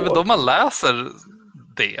 Varför Men då? det är väl då man läser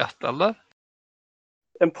det, eller?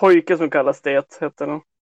 En pojke som kallas det, heter den.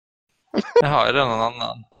 Jaha, är det någon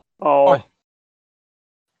annan? Ja. Oj.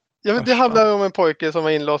 Ja, men det handlar om en pojke som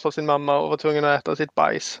var inlåst av sin mamma och var tvungen att äta sitt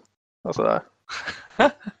bajs. Och sådär.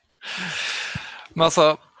 Men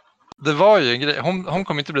alltså, det var ju en grej. Hon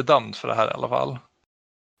kommer inte bli dömd för det här i alla fall.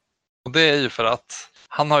 Och det är ju för att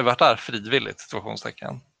han har ju varit där frivilligt,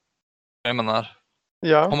 situationstecken. Jag menar,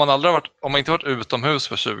 Ja. om man inte varit utomhus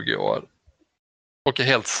för 20 år och är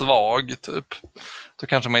helt svag typ, då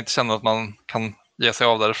kanske man inte känner att man kan ge sig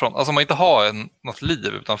av därifrån. Alltså om man inte har något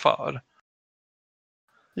liv utanför.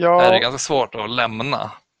 Ja. Är det ganska svårt att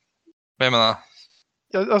lämna. Men jag menar,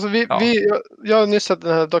 Ja, alltså jag har nyss sett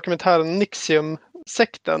den här dokumentären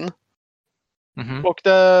Nixium-sekten. mhm. Och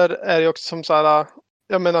där är det också som så här,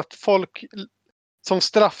 jag menar att folk som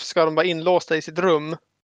straff ska de vara inlåsta i sitt rum.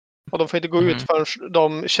 Och de får inte gå ut förrän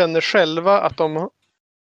de känner själva att de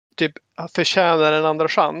typ förtjänar en andra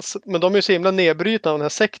chans. Men de är ju så himla nedbrytna av den här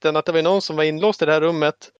sekten att det var någon som var inlåst i det här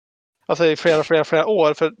rummet. Alltså i flera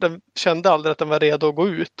år. För den kände aldrig att den var redo att gå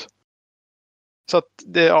ut. Så att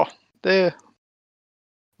det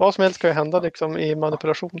vad som helst kan ju hända liksom i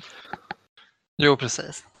manipulation. Jo,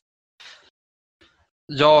 precis.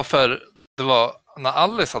 Ja, för det var när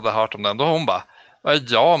Alice hade hört om den, då hon bara,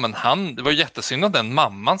 ja men det var jättesynd att den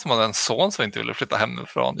mamman som hade en son som inte ville flytta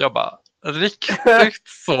hemifrån. Jag bara, riktigt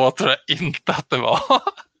så tror jag inte att det var.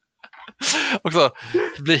 Och så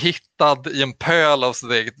bli hittad i en pöl av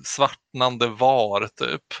sitt eget svartnande var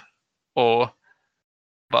typ. Och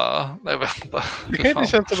bara, jag vet inte. Det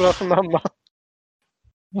känns inte bra för mamma.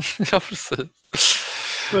 Ja, precis.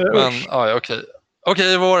 Men, ja, okej.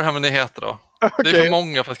 Okej, Warhammer-nyheter då. Det är för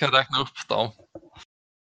många för att jag kan räkna upp dem.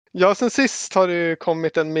 Ja, sen sist har det ju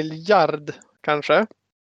kommit 1 miljard kanske.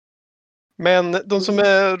 Men de som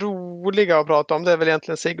är roliga att prata om det är väl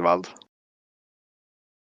egentligen Sigvald.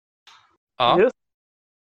 Ja. Just.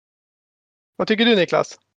 Vad tycker du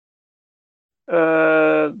Niklas?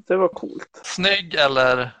 Det var coolt. Snygg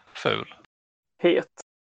eller ful? Het.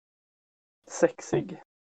 Sexig.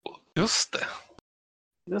 Just det.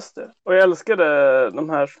 Just det. Och jag älskade de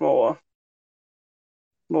här små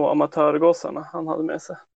amatörgossarna han hade med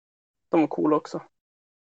sig. De var coola också.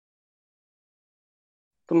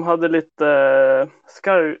 De hade lite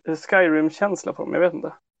Skyrim-känsla på dem, jag vet inte.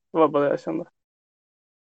 Det var bara det jag kände.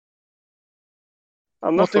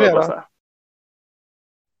 Annars var det bara så här.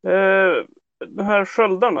 De här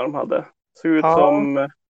sköldarna de hade såg ut som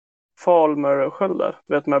Falmer-sköldar.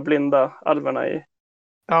 Du vet de här blinda alverna i.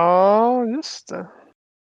 Ja, just det.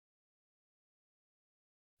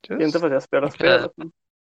 Inte för att jag spelar spelet. Men...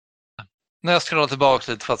 När jag scrollar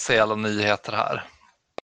tillbaka lite för att se alla nyheter här.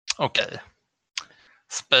 Okej.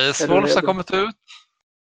 Space Wars har kommit ut.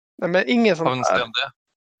 Nej, men ingen sånt har vi något att säga om det?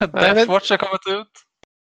 Nej, Deathwatch har kommit ut.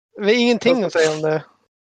 Vi har ingenting att säga om det.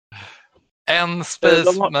 En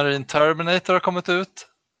Space Marine Terminator har kommit ut.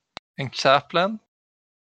 En Chaplain.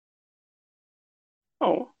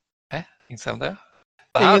 Ja. Nej, inte säga om det.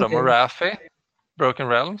 Det här då, Morathi. Broken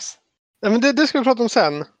Realms. Nej, men det ska vi prata om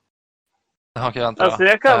sen. Okay, alltså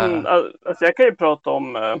jag kan ju prata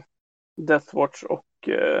om Deathwatch och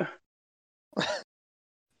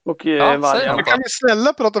varje. Men kan vi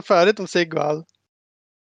snälla prata färdigt om Sigvald?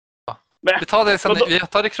 Ja. Vi tar det sen, vi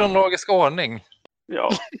tar det i kronologisk ordning.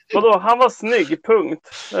 Ja, vadå? Han var snygg, punkt.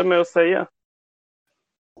 Vad är det med att säga?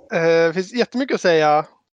 Det finns jättemycket att säga.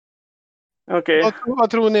 Okej. Vad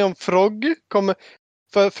tror ni om Frog?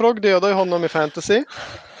 För Frog dödade ju honom i Fantasy.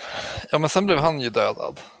 Ja, men sen blev han ju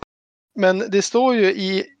dödad. Men det står ju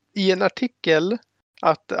i en artikel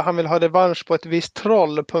att han vill ha revansch på ett visst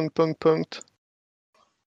troll, ...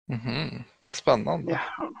 Spännande.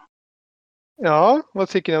 Ja, vad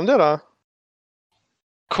tycker ni om det då?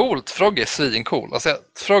 Coolt, Frog är svincool. Alltså,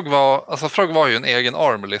 Frog var ju en egen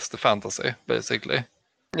armorlist i Fantasy, basically.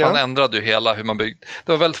 Ja. Han ändrade ju hela hur man byggde.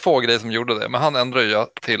 Det var väldigt få grejer som gjorde det, men han ändrade ju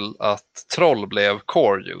till att troll blev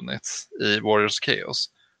core units i Warriors Chaos.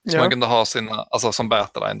 Så man kunde ha sina, alltså som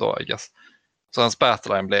battleline då, I guess. Så hans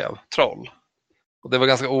battleline blev troll. Och det var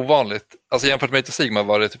ganska ovanligt. Alltså jämfört med Sigmar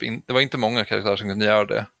var det typ det var inte många karaktärer som kunde göra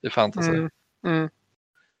det i fantasy.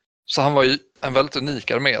 Så han var ju en väldigt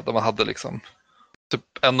unik armé där man hade liksom typ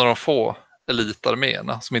en av de få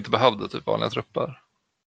elitarméerna som inte behövde typ vanliga trupper,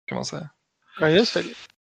 kan man säga. Ja, just det.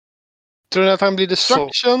 Tror ni att han blir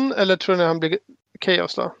Destruction eller tror ni att han blir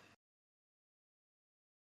Chaos då?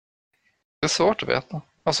 Det är svårt att veta.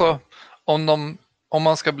 Alltså om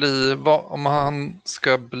han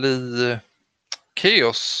ska bli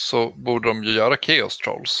Chaos så borde de ju göra Chaos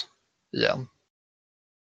Trolls igen.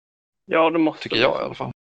 Ja, det måste tycker jag i alla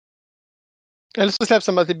fall. Eller så släpps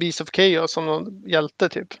han bara till Beast of Chaos som någon hjälte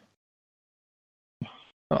typ.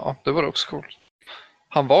 Ja, det var också coolt.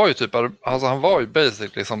 Han var ju typ, alltså han var ju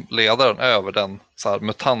basically liksom ledaren över den så här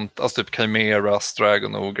mutant, alltså typ Chimeras,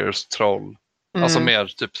 Dragon Ogres, Troll. Alltså mer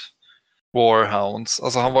typ Warhounds.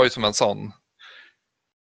 Alltså han var ju som en sån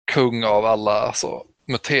kung av alla alltså,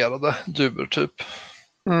 muterade djur typ.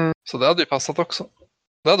 Så det hade ju passat också.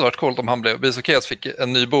 Det hade varit coolt om han blev, Beast of Chaos fick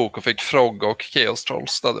en ny bok och fick Frog och Chaos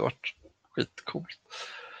Trolls. Det hade varit skitcoolt.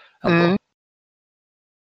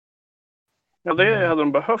 Ja, det hade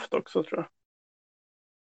de behövt också tror jag.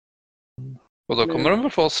 Och då kommer de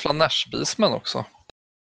väl få Slanesh-Beastmen också.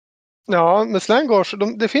 Ja, men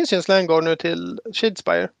Slangor, det finns ju en Slangor nu till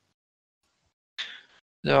Shadespire.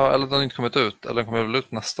 Ja, eller den har inte kommit ut. Eller den kommer väl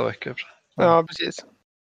ut nästa vecka. Ja, precis.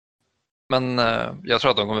 Men jag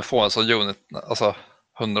tror att de kommer få en sån unit. Alltså,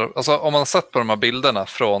 om man har sett på de här bilderna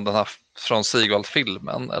från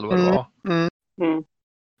Sigvald-filmen eller vad det var.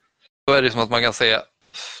 Då är det som att man kan se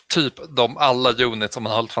typ alla units som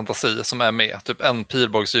man har hållit fantasi som är med. Typ en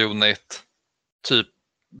pilbågs unit. Typ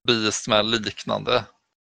Beast med liknande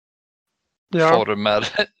former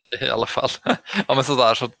i alla fall. Ja, men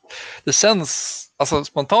sådär, så det känns, alltså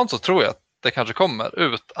spontant så tror jag att det kanske kommer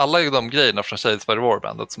ut alla de grejerna från Shadespire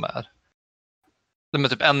Warbandet som är. De är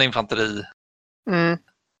typ en infanteri.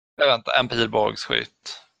 Jag vet inte, en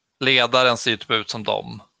pilbågsskytt. Ledaren ser typ ut som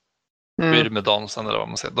dem. Myrmidonsen eller vad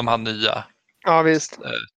man säger. De här nya. Ja, visst.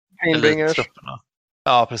 Elittrupperna.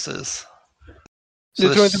 Ja, precis. Så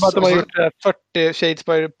du tror inte bara att de har gjort 40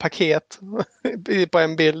 Shadespire-paket på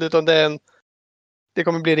en bild, utan det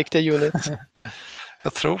kommer bli riktiga units.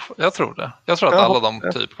 Jag tror det. Jag tror att alla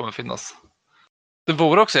de typ kommer finnas. Det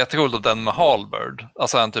vore också jättekul att den med Halberd,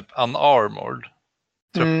 alltså en typ unarmored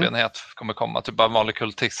truppenhet kommer komma. Typ bara en vanlig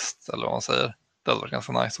kultist eller vad man säger. Det hade varit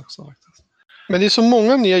ganska nice också faktiskt. Men det är så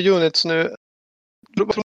många nya units nu.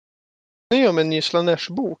 Det är om en ny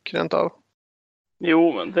Slanesh-bok rent av.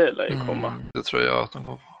 Jo, men det lär ju komma. Det tror jag att de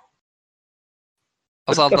kommer få.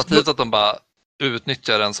 Alltså alternativt att de bara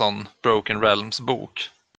utnyttjar en sån Broken Realms-bok.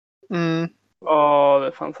 Ja, det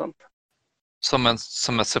är fan sant.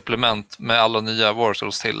 Som ett supplement med alla nya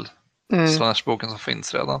Warsouls till Slanesh-boken som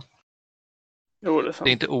finns redan. Jo, det är sant. Det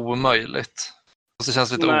är inte omöjligt. Och det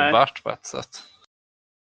känns lite ovärt på ett sätt.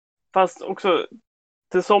 Fast också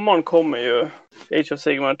till sommaren kommer ju Age of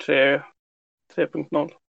Sigmar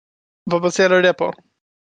 3.0. Vad baserar du det på?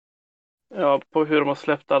 Ja, på hur de har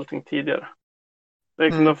släppt allting tidigare. Det är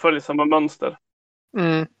liksom de följer samma mönster.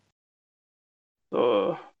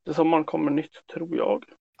 Så till sommaren kommer nytt, tror jag.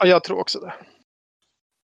 Ja, jag tror också det.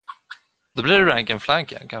 Då blir det rank and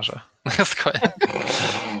flank igen kanske. Jag skojar.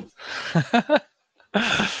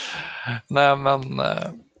 Nej, men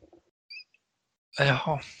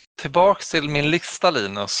jaha. Tillbaks till min lista,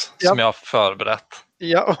 Linus, som jag har förberett.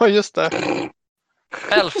 Ja, just det.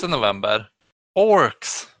 11 november.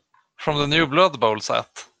 Orcs from the New Blood Bowl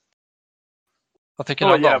set. Vad tycker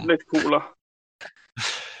du om dem? Jävligt coola.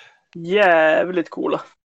 Jävligt coola.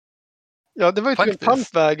 Ja, det var ju typ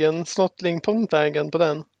pumpvägen, Snottling-pumpvägen på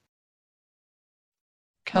den.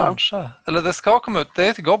 Kanske. Ja. Eller det ska komma ut, det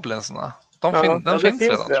är till Goblinsarna. Den finns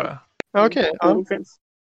redan tror jag. Ja, okej. Den finns.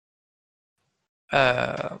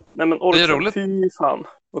 Nej, men det är roligt. Fy fan,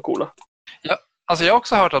 vad coola. Ja, alltså jag har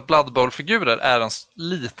också hört att Blood Bowl-figurer är en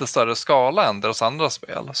lite större skala än deras andra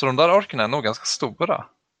spel. Så de där orkerna är nog ganska stora.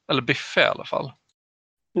 Eller biffiga i alla fall.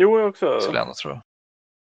 Jo, jag också. Skulle jag ändå tro.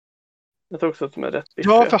 Jag tror också att de är rätt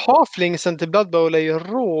biffiga. Ja, för halflingsen till Blood Bowl är ju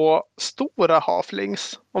stora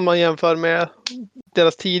halflings. Om man jämför med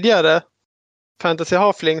deras tidigare fantasy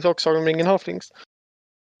halflings och Sagan om ringen halflings.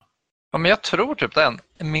 Ja, men jag tror typ det är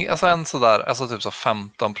en sådär, alltså typ så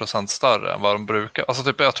 15% större än vad de brukar. Alltså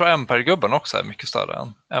typ, jag tror Empire-gubben också är mycket större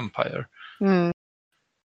än Empire.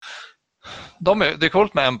 Det är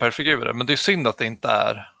coolt med Empire-figurer, men det är synd att det inte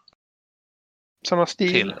är samma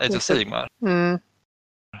stil till Age of Sigmar.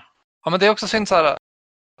 Ja, men det är också synd så här.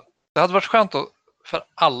 Det hade varit skönt för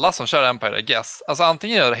alla som kör Empire, I guess. Alltså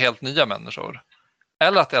antingen gör det helt nya människor.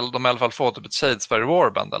 Eller att de i alla fall får typ ett Shadespire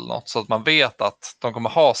Warband eller något, så att man vet att de kommer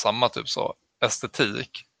ha samma typ så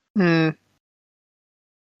estetik.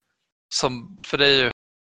 För det är ju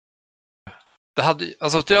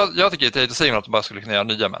alltså jag tycker i Sigmar att de bara skulle kunna göra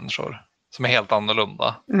nya människor som är helt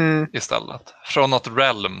annorlunda istället. Från något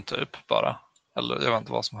realm typ bara. Eller jag vet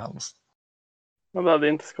inte vad som helst. Men det hade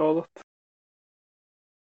inte skadat.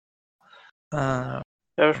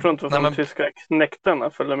 Jag förstår inte varför de tyska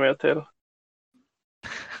knäktarna följer med till.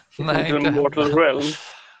 Nej, till Mortal Realm.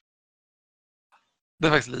 Det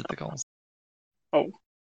är faktiskt lite konstigt. Oh.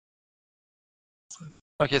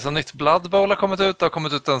 Okej, så nytt Blood Bowl har kommit ut. Det har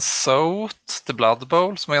kommit ut en Soat till Blood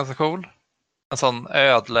Bowl som är ganska cool. En sån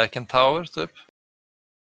ödleken tower typ.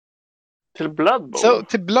 Till Blood Bowl? Så,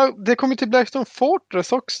 det kommer till Blackstone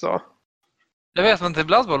Fortress också. Jag vet, men till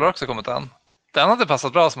Blood Bowl har också kommit en. Den hade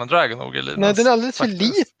passat bra som en Dragon Ogre. Nej, den är alldeles för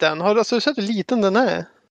liten. Har du sett hur liten den är?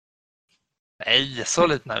 Nej, så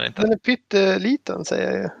liten är den inte. Den är pytteliten,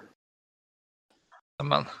 säger jag.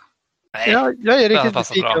 Men, nej. Jag är riktigt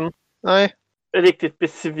besviken. Nej. Riktigt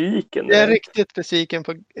besviken. Jag är riktigt besviken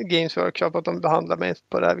på Games Workshop att de behandlar mig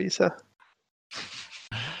på det här viset.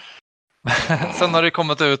 Sen har det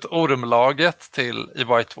kommit ut ormlaget till i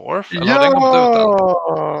White Dwarf. Eller har den kommit ut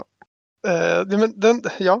än? Men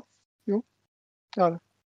ja. Jo. Ja.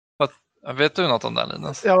 Vet du något om den,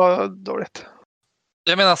 Linus? Ja, dåligt.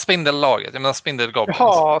 Jag menar spindellaget. Jag menar spindelgoblins.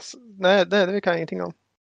 Jaha, nej, det kan jag ingenting om.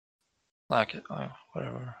 Nej, okej.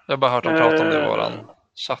 Whatever. Jag har bara hört dem prata om det i våran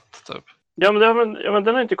chatt, typ. Ja, men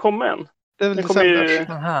den har inte kommit än. Det är väl den kommer ju...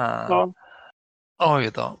 Ja.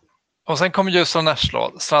 Oj då. Och sen kommer ju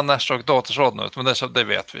Strand och Datarsråd ut, men det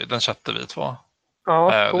vet vi. Den köpte vi två.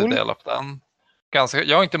 Ja, cool. Vi delar på den.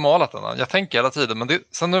 Jag har inte målat den än. Jag tänker hela tiden, men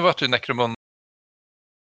sen nu vart det ju Necromund.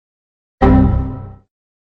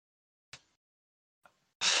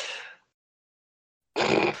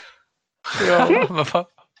 Ja.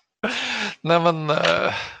 Nej, men...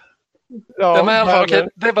 Ja, men i alla fall, okej,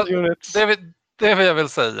 det jag vill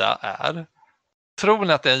säga är... Tror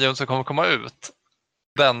ni att det är en unit som kommer komma ut?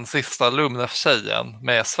 Den sista Luminef-tjejen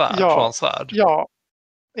med svärd från svärd? Ja,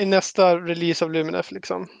 i nästa release av Luminef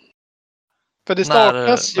liksom. För det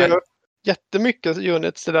startas ju jättemycket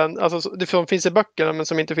units till den. Alltså det finns i böckerna men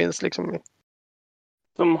som inte finns liksom.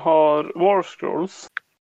 Som har War Scrolls.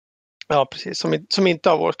 Ja, precis. Som inte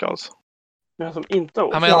har War Scrolls. Ja, som inte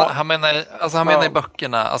har. Han menar i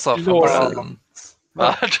böckerna. Alltså från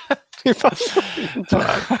värld.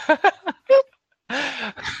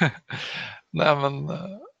 Nej, men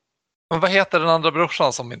vad heter den andra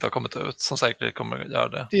brorsan som inte har kommit ut? Som säkert kommer att göra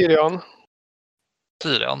det.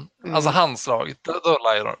 Tyrion. Alltså hans lag. Då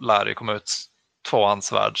lär det komma ut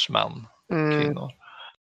tvåhandsvärdsmän. Kvinnor.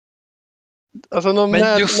 Alltså någon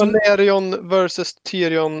Nerion versus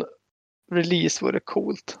Tyrion release vore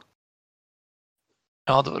coolt.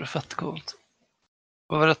 Ja, det vore fett coolt.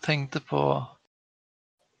 Vad var det jag tänkte på?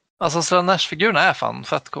 Alltså Slanesh-figurerna är fan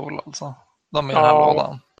fett cool alltså. De är i den här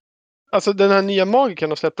lådan. Alltså den här nya magiken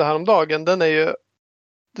de släppte häromdagen, den är ju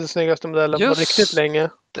den snyggaste modellen på riktigt länge.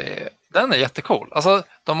 Den är jättecool. Alltså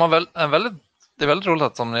de har väl det är väldigt roligt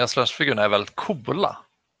att de nya Slanesh-figurerna är väldigt coola.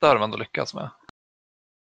 Det har de ändå lyckats med.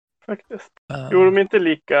 Faktiskt. Gjorde de inte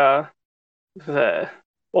lika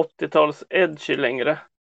 80-tals edgy längre?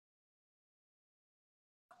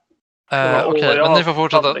 Okej, men ni får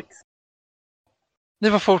fortsätta.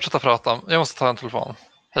 Ni får fortsätta prata. Jag måste ta en telefon.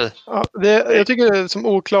 Hej. Ja, jag tycker det är som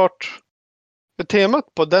oklart för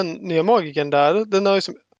temat på den nya magiken där. Den har ju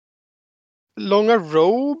som långa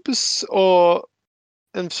robes och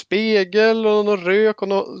en spegel och någon rök och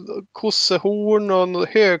någon kossehorn och något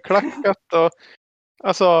högklackat och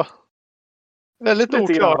alltså väldigt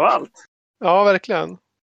oklart. Allt. Ja, verkligen.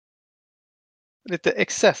 Lite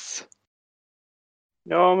excess.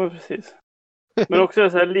 Ja, men precis. Men också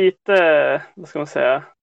så här lite, vad ska man säga?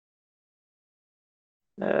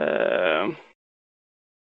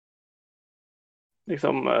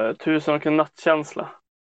 Tusen och en nattkänsla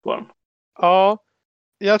på den. Ja,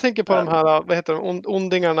 jag tänker på de här, vad heter de,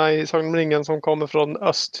 ondingarna i Sagan om ringen som kommer från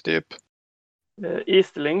öst typ.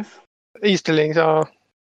 Easterlings, ja.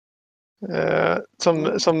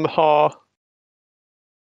 Som har...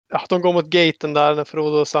 Ja, de går mot gaten där när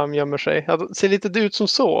Frodo och Sam gömmer sig. Ja, det ser lite ut som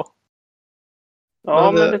så.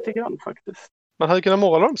 Ja, men lite grann faktiskt. Man hade kunnat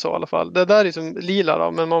måla dem så i alla fall. Det där är som lila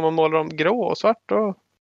då, men om man målar dem grå och svart då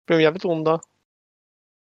blir de jävligt onda.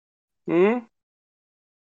 Men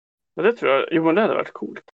det tror jag, jo men det hade varit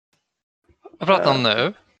coolt. Vad pratar om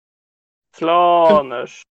nu?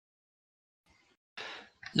 Slaners.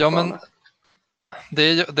 Ja, men det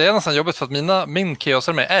är nästan jobbigt för att min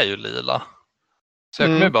Chaos-armé är ju lila. Så jag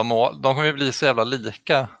kommer ju bara de kommer ju bli så jävla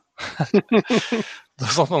lika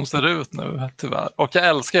som de ser ut nu, tyvärr. Och jag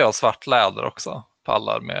älskar ju svart läder också,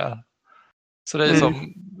 pallar med. Så det är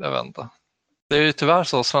som, jag vet inte. Det är ju tyvärr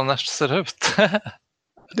så Slanesh ser ut.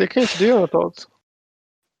 Det kan inte du göra något åt.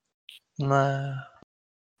 Nej.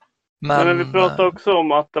 Men vi pratade också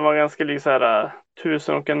om att det var ganska lik så här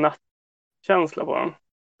 1000 och en natt-känsla på den.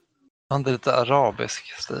 Det är lite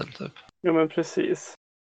arabisk stil typ. Ja, men precis.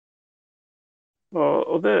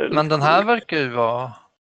 Och det är Men den här verkar ju vara...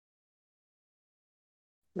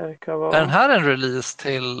 Är den här en release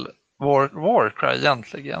till Warcry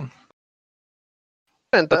egentligen?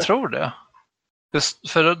 Jag tror det. Just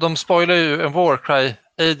för de spoilar ju en Warcry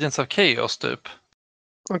Agents of Chaos typ.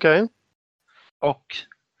 Okej. Och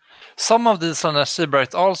some of these on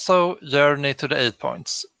Seabright also journey to the 8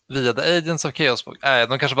 points via the Agents of Chaos book. Nej,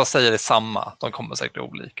 de kanske bara säger det samma. De kommer säkert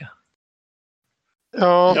olika.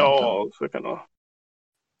 Ja, så kan det vara.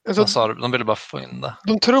 Alltså, de ville bara få in det.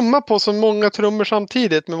 De trummar på så många trummor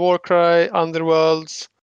samtidigt med Warcry, Underworlds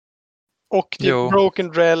och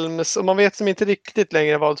Broken Realms. Och man vet som inte riktigt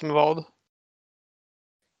längre vad som är vad.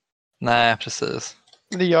 Nej, precis.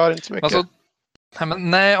 Det gör inte så mycket. Alltså,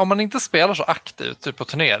 nej, om man inte spelar så aktivt typ på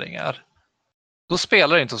turneringar, då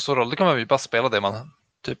spelar det inte så stor roll. Då kan man ju bara spela det man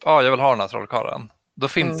typ, jag vill ha den här trollkarlen. Då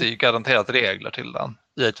finns det ju garanterat regler till den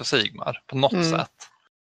i Age of Sigmar på något sätt.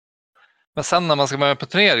 Men sen när man ska vara på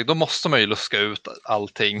turnering, då måste man ju luska ut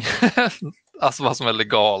allting. Alltså vad som är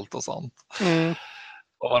legalt och sånt.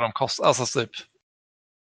 Och vad de kostar. Alltså typ,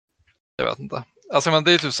 jag vet inte. Alltså men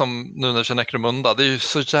det är typ som nu när jag kör Necromunda. Det är ju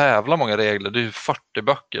så jävla många regler. Det är ju 40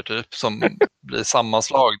 böcker typ som blir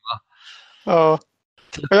sammanslagna. Ja.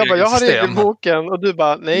 Och jag bara, jag har regelboken. Och du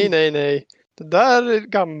bara, nej. Det där är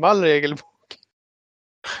gammal regelbok.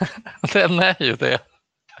 Den är ju det.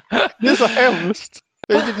 Det är så hemskt.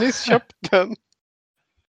 Jag har ju nyss köpt den.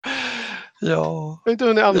 Ja. Jag har inte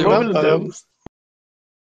hunnit använda den.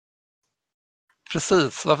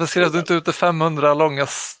 Precis. Varför skrev du inte ut det 500 långa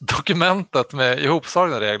dokumentet med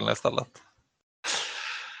ihopslagna reglerna istället?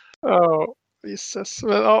 Ja, visses.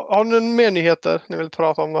 Men har ni mer nyheter ni vill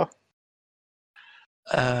prata om då?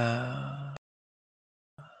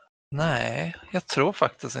 Nej, jag tror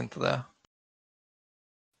faktiskt inte det.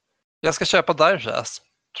 Jag ska köpa Direjazz,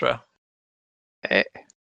 tror jag.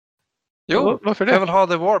 Jo, varför det? Jag vill ha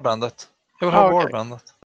det Warbandet. Jag vill ha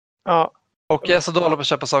Warbandet. Ja. Och jag är så dålig på att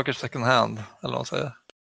köpa saker second hand, eller vad man säger.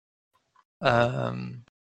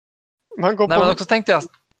 Men också tänkte jag...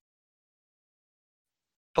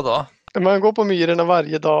 Vadå? Man går på myrorna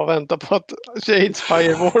varje dag och väntar på att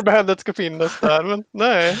Shadespire Warbandet ska finnas där, men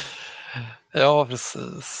nej. Ja,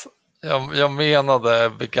 precis. Jag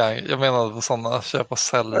menade på sådana köp och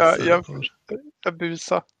sälj. Jag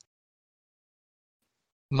busar.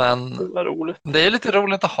 Men det är lite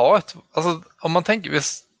roligt att ha ett... Alltså, om man tänker...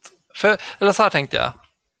 Eller så här tänkte jag.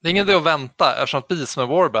 Det är ingen idé att vänta eftersom att Beast med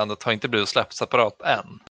Warbandet har inte blivit släppt separat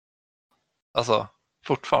än. Alltså,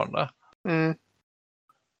 fortfarande.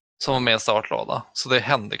 Som med en startlåda. Så det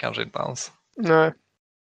händer kanske inte ens. Nej.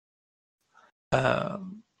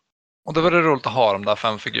 Och det var det roligt att ha de där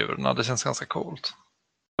 5 figurerna. Det känns ganska coolt.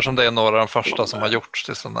 Eftersom det är några av de första som har gjorts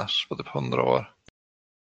till Slanesh på typ 100 år.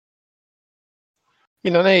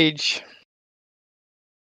 Innan Age.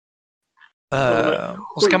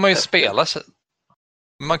 Och så kan man ju spela...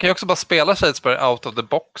 Man kan ju också bara spela Shadespire out of the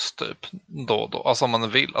box typ då och då. Alltså om man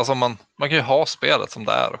vill. Alltså man kan ju ha spelet som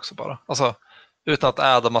det är också bara. Alltså utan att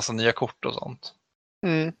äda massa nya kort och sånt.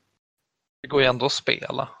 Det går ju ändå att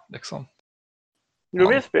spela liksom. Jo,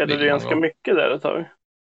 vi spelade ju ganska mycket där ett tag.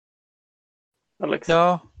 Alex.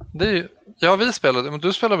 Ja, det är ju... Ja, vi spelade. Men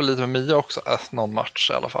du spelade väl lite med Mia också? Någon match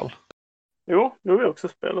i alla fall. Jo, det har vi också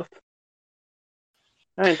spelat.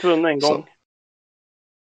 Jag har inte vunnit en gång.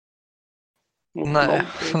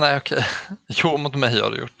 Nej, okej. Jo, mot mig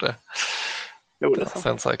har du gjort det. Jo, det är sant. Jag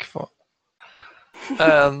är inte säker på.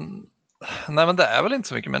 Nej, men det är väl inte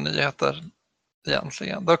så mycket med nyheter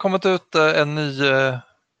egentligen. Det har kommit ut en ny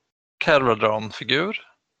Caradron-figur.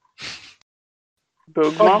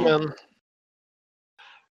 Bugman.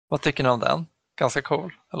 Vad tycker ni om den? Ganska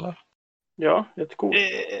cool, eller? Ja, jättecool.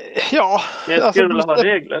 Ja. Jag skulle vilja ha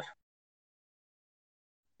regler.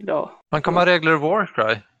 Ja. Man kommer ha regler i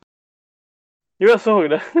Warcry. Jo, jag såg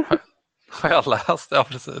det. Har jag läst? Ja,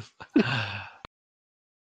 precis.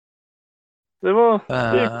 Det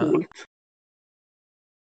är coolt.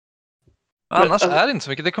 Annars är det inte så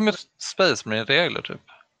mycket. Det kommer Space Marine-regler typ.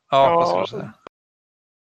 Ja, vad ska du säga?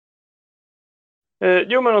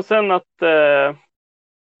 Jo, men och sen att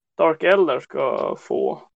Dark Elder ska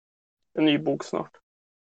få en ny bok snart.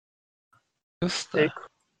 Just det.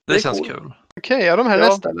 Det känns cool. Kul. Okej, är de här Ja.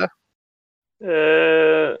 nästa eller?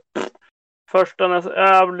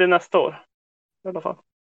 Blir nästa år. I alla fall.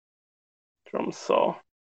 Tror de sa.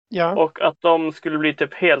 Ja. Och att de skulle bli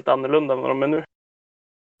typ helt annorlunda än vad de är nu.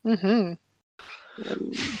 Mhm.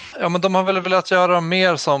 Ja, men de har väl velat göra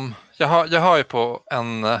mer som... Jag har ju på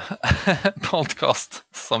en podcast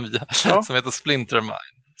som heter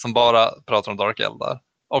Splintermind, som bara pratar om Dark Eldar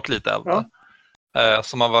och lite Eldar.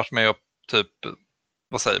 Som har varit med och typ,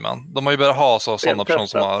 vad säger man? De har ju börjat ha sådana personer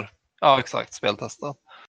som har... Ja, exakt, speltestat.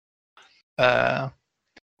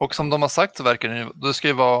 Och som de har sagt så verkar det ska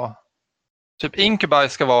ju vara... Typ Incubi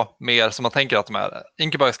ska vara mer som man tänker att de är.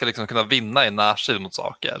 Incubi ska liksom kunna vinna i närstrid mot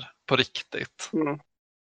saker. På riktigt. Mm.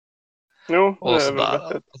 Jo, Och det är väl sådär.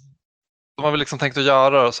 vettigt. De har väl liksom tänkt att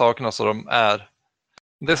göra sakerna så de är.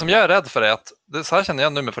 Det som jag är rädd för är att, så här känner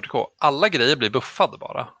jag nu med 40K, alla grejer blir buffade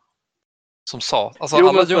bara. Som sa, alltså Jo,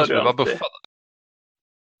 alla men så är units det blir bara alltid. buffade.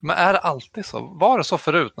 Men är det alltid så? Var det så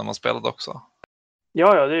förut när man spelade också?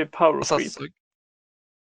 Ja, det är ju power Alltså, creep.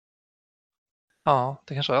 ja,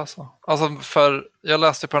 det kanske är så. Alltså för jag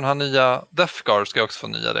läste på den här nya Death Guard ska jag också få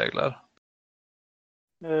nya regler.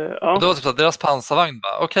 Och det var typ så att deras pansarvagn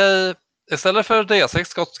bara, okej, istället för D6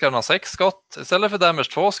 skott ska den ha 6 skott. Istället för damage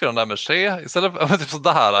 2 ska den ha damage 3. Istället för, typ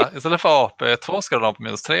sådär, istället för AP 2 ska den ha på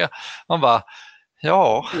 -3. Man bara,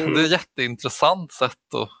 ja, det är ett jätteintressant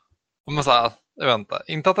sätt att... Men så här, jag vet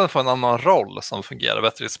inte att den får en annan roll som fungerar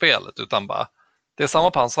bättre i spelet, utan bara, det är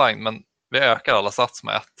samma pansarvagn men vi ökar alla sats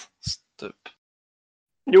med 1, typ.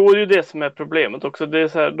 Jo, det är ju det som är problemet också. Det är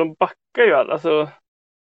så här, de backar ju alltså.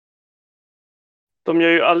 De gör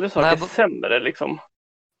ju aldrig saker sämre liksom.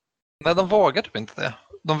 Nej, de vågar typ inte det.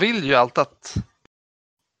 De vill ju alltid att...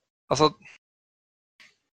 Alltså,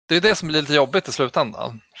 det är det som blir lite jobbigt i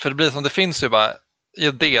slutändan. För det blir som, det finns ju bara i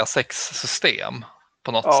ett D6-system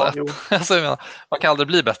på något sätt. Alltså, jag menar, man kan aldrig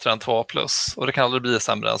bli bättre än 2+, och det kan aldrig bli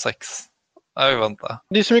sämre än 6. Jag vet inte.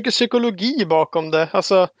 Det är så mycket psykologi bakom det.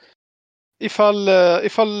 Alltså, ifall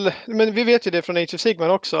men vi vet ju det från Age of Sigmar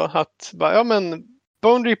också, att ja men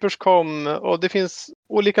Bone Reapers kom och det finns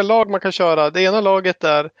olika lag man kan köra. Det ena laget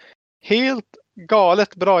är helt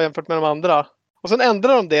galet bra jämfört med de andra. Och sen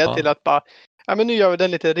ändrar de det till att bara, ja men nu gör vi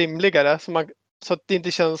den lite rimligare så att det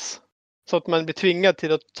inte känns så att man blir tvingad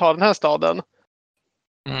till att ta den här staden.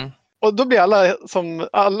 Mm. Och då blir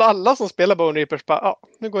alla som spelar Bone Reapers bara, ja,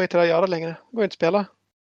 nu går inte det att göra längre. Det går inte att spela.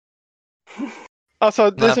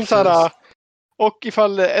 Alltså det är som så här, och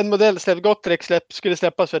ifall en modell Gottrek skulle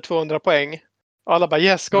släppas för 200 poäng. Och alla bara,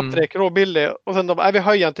 yes, Gottrek, råbillig. Och sen de bara, vi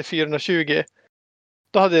höjer inte 420.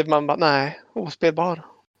 Då hade man bara, nej, ospelbar.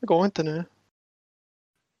 Det går inte nu.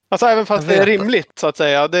 Alltså även fast det är rimligt så att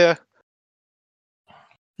säga.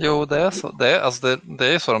 Jo, det är så. Det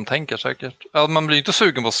är så de tänker säkert. Alltså, man blir inte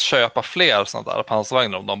sugen på att köpa fler sådana där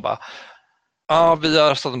pansarvagnar om de bara, vi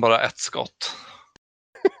gör så att de bara har 1 skott.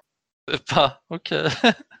 Okej.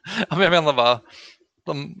 Men jag menar bara,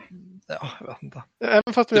 jag vet inte.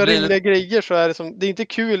 Även fast vi har rimliga grejer så är det är inte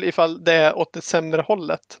kul ifall det är åt det sämre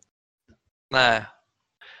hållet. Nej.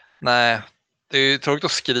 Det är ju tråkigt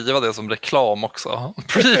att skriva det som reklam också.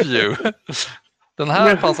 Preview. Den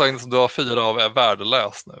här pansarvagnen som du har 4 av är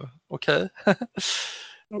värdelös nu. Okej.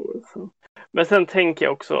 Men sen tänker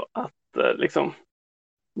jag också att liksom,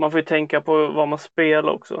 man får ju tänka på vad man spelar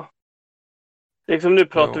också. Liksom, nu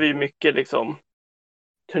pratar vi mycket liksom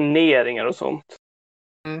turneringar och sånt.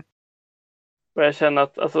 Och jag känner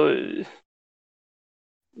att alltså,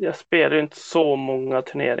 jag spelar ju inte så många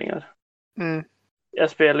turneringar.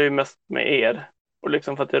 Jag spelar ju mest med er. Och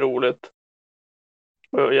liksom för att det är roligt.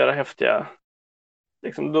 Och göra häftiga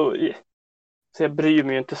liksom så jag bryr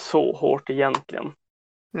mig ju inte så hårt egentligen.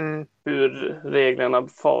 Hur reglerna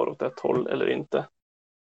far åt ett håll eller inte.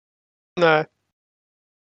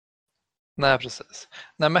 Nej, precis.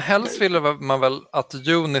 Nej, men helst vill man väl att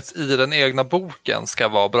units i den egna boken ska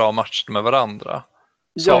vara bra matcher med varandra.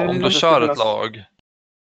 Så om du kör ett lag.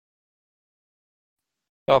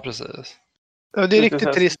 Ja, precis. Ja, det är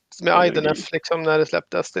riktigt trist med IDNF liksom, när det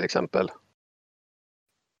släpptes till exempel.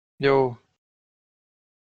 Jo.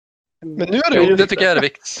 Men nu är det tycker jag är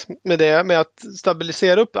viktigt. Med att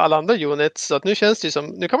stabilisera upp alla andra units. Så att nu känns det som,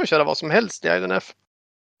 nu kan man köra vad som helst i IDNF.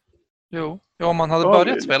 Jo, om man hade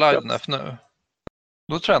börjat spela IDNF nu.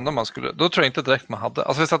 Då tror jag inte direkt man hade.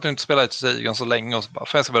 Alltså vi satt ju inte spela i så länge och så bara,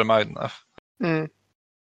 för jag ska börja med IDNF.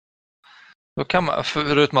 Då kan man,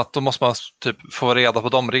 förutom att då måste man typ få reda på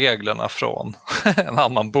de reglerna från en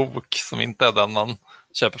annan bok som inte är den man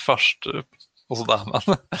köper först typ, och sådär.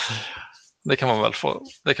 Men det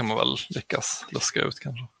kan man väl lyckas luska ut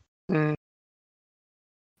kanske.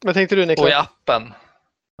 Vad tänkte du, Niklas? Och i appen?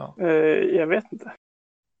 Jag vet inte.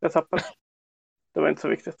 Jag tappar. Det var inte så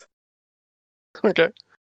viktigt. Okej.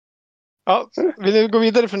 Ja, vill du gå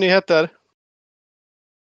vidare för nyheter?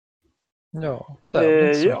 Ja, det är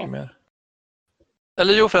inte så ja. mycket mer.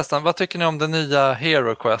 Eller jo förresten, vad tycker ni om den nya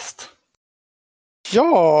Hero Quest?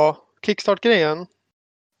 Ja, Kickstart-grejen.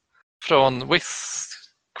 Från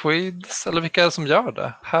Quids, eller vilka är det som gör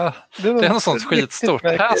det? Det är något sånt riktigt skitstort.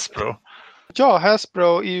 märkligt. Hasbro. Ja, Hasbro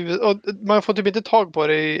och man får typ inte tag på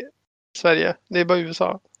det i Sverige. Det är bara i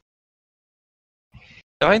USA.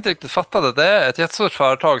 Jag har inte riktigt fattat det. Det är ett jättestort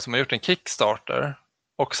företag som har gjort en Kickstarter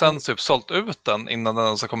och sen typ sålt ut den innan den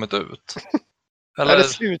ens har kommit ut. Eller... Är det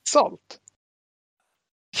slutsålt?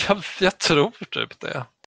 Jag tror typ det.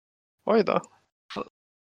 Oj då.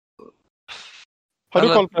 Har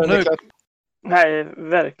du koll på det, Niklas? Nej,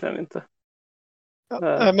 verkligen inte.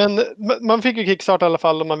 Ja, men man fick ju Kickstart i alla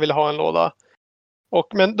fall om man ville ha en låda.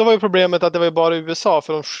 Men då var ju problemet att det var ju bara i USA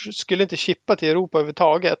för de skulle inte chippa till Europa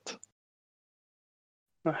överhuvudtaget.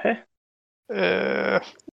 Nej.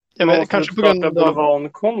 Jag vet, kanske på grund av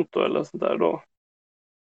bulvankonto eller sånt där då.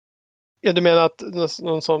 Ja, du menar att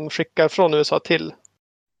någon som skickar från USA till?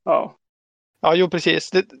 Ja. Ja, jo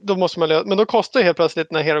precis. Då måste man lösa. Men då kostar ju helt plötsligt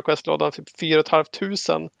den här Hero Quest-lådan typ 4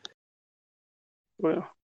 500. Oh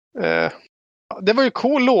ja. Det var ju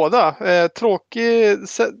cool låda.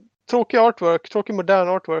 Tråkig artwork. Tråkig modern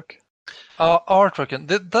artwork. Ja, artworken.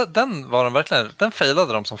 Den var den verkligen. Den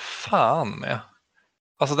failade de som fan med.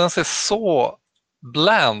 Alltså den ser så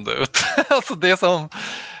bland ut. Alltså det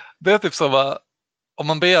är typ som om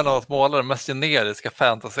man ber någon att måla den mest generiska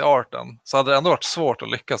fantasy-arten så hade det ändå varit svårt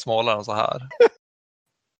att lyckas måla den så här.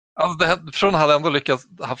 Alltså personen hade ändå lyckats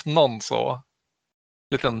haft någon så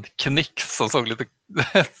liten knick som såg lite,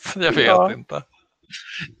 jag vet inte.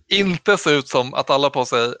 Inte ser ut som att alla på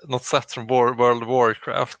sig något sätt från World of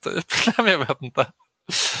Warcraft typ. Jag vet inte.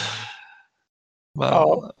 Men,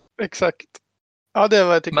 ja, exakt. Ja, det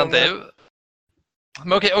var jag tycker. Men det är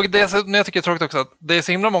men okej, och men jag tycker det är tråkigt också att det är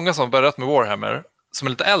så himla många som har börjat med Warhammer som är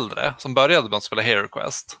lite äldre, som började med att spela Hero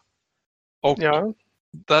Quest. Och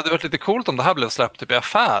det hade varit lite coolt om det här blev släppt typ i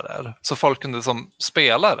affärer så folk kunde som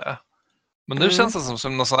spela det. Men nu känns det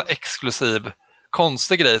som någon sån här exklusiv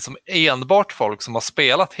konstig grej som enbart folk som har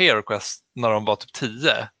spelat Hero Quest när de var typ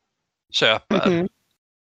 10 köper.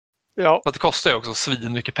 Ja. För att det kostar ju också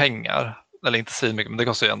svin mycket pengar. Eller inte svin mycket, men det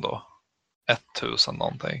kostar ju ändå 1000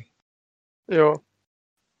 någonting. Jo.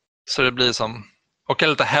 Så det blir som, och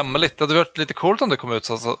lite hemligt. Det hade varit lite coolt om det kom ut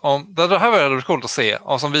så det här var väldigt coolt att se,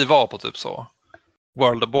 som vi var på typ så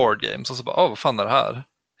World of Board Games och så bara, vad fan är det här?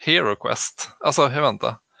 Hero Quest. Alltså, jag vet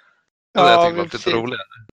inte. Det jag tycker var lite roligare.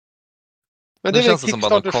 Men det är väl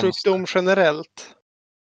Kickstarter-sjukdom generellt?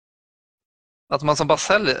 Att man som bara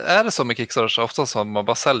säljer, är det så med Kickstarter så ofta som man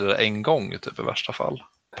bara säljer det en gång typ i värsta fall.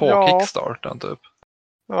 På Kickstarten typ.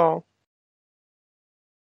 Ja.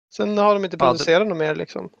 Sen har de inte producerat något mer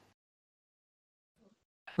liksom.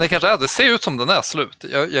 Nej, kanske är. Det ser ut som den är slut.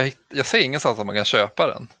 Jag ser ingenstans att man kan köpa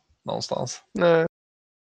den någonstans. Nej.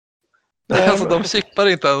 Alltså, de chippar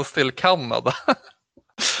inte ens till Kanada.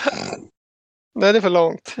 Nej, det är för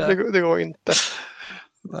långt. Ja. Det går inte.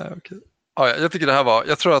 Nej, okej. Ja, jag tycker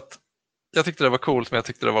jag tyckte det var coolt, men jag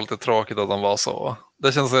tyckte det var lite tråkigt att de var så.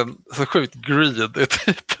 Det känns så sjukt greedy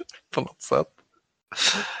typ på något sätt.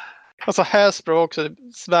 Alltså Hasbro också,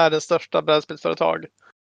 världens största brädspelsföretag.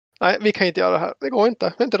 Nej, vi kan inte göra det här. Det går inte.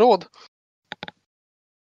 Vi har inte råd.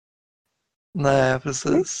 Nej,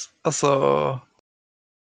 precis. Alltså,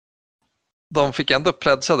 de fick ändå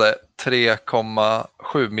pledgade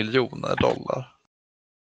 3,7 miljoner dollar.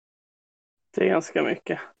 Det är ganska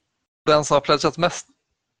mycket. Den som har pledgat mest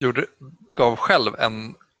gav själv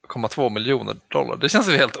 1,2 miljoner dollar. Det känns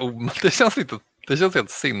ju helt det känns helt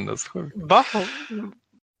sinnessjukt. Va?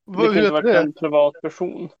 Det kan inte vara en privat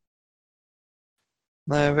person.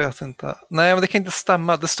 Nej, jag vet inte. Nej, men det kan inte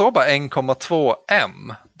stämma. Det står bara 1,2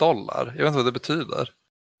 M dollar. Jag vet inte vad det betyder.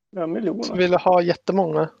 Ja, miljoner. Så ville ha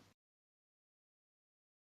jättemånga.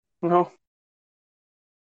 Ja.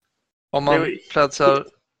 Om man pledgar...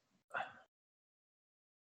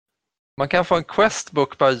 Man kan få en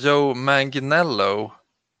questbook by Joe Manganiello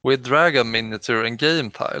with Dragon Miniature and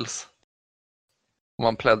Game Tiles. Om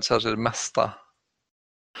man pledgar sig det mesta.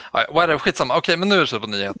 Vad är det? Skitsamma. Okej, men nu är det så på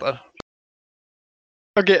nyheter.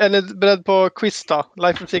 Okej, är ni beredd på quiz då?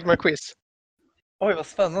 Life of Sigmar quiz. Oj, vad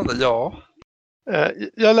spännande. Ja.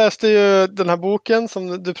 Jag läste ju den här boken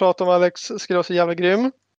som du pratade om, Alex. Skulle vara så jävla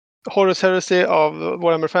grym. Horus Heresy av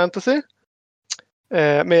Warhammer Fantasy.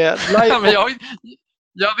 Med Men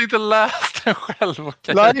jag hade inte läst den själv.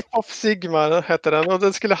 Okay. Life of Sigmar hette den. Och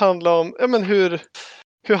den skulle handla om hur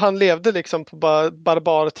hur han levde liksom på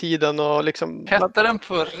barbartiden och liksom... Hette den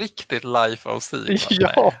på riktigt Life of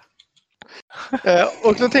Sigmar? Ja.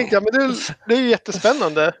 Och då tänkte jag, men det är ju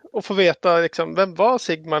jättespännande att få veta liksom, vem var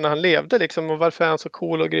Sigmar när han levde liksom, och varför är han så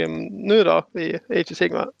cool och grym nu då i Age of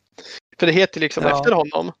Sigmar? För det heter liksom efter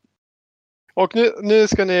honom. Och nu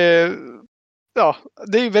ska ni... Ja,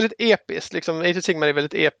 det är ju väldigt episkt. Liksom. Age of Sigmar är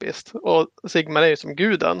väldigt episkt. Och Sigmar är ju som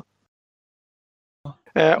guden.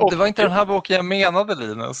 Det var inte den här boken jag menade,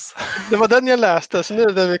 Linus. Det var den jag läste, så nu är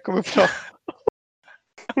det den vi kommer att prata.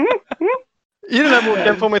 I den här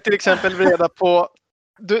boken får man till exempel reda på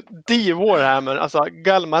The Warhammer, alltså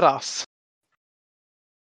Galmaras.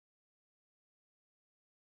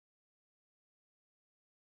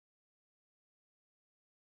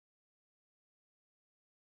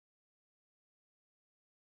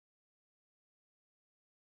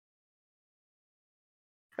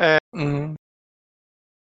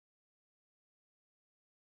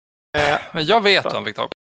 Men jag vet vad han fick tag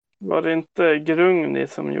på. Var det inte Grungni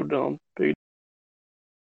som gjorde någon bygd?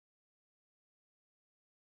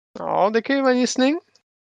 Ja, det kan ju vara en gissning.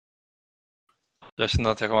 Jag känner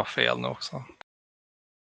att jag kommer fel nu också.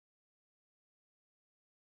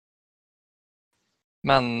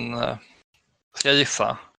 Men ska jag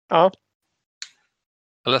gissa? Ja.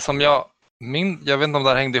 Eller som jag vet inte om det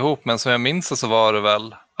här hängde ihop, men som jag minns så var det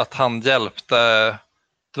väl att han hjälpte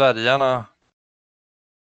dvärgarna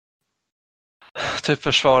typ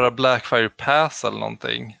försvara Blackfire Pass eller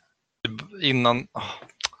någonting innan.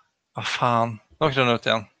 Vad fan, nu åkte den ut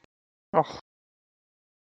igen.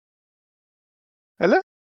 Eller?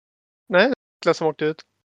 Nej, Niklas som åkte ut.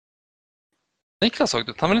 Niklas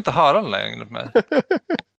åkte ut, han vill inte höra längre med mig.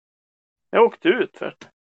 Jag åkte ut för.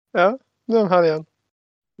 Ja, nu är han här igen.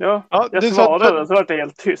 Ja, jag svarade så var det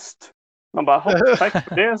helt tyst. Man bara, tack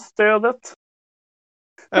för det stödet.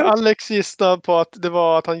 Alex gissade på att det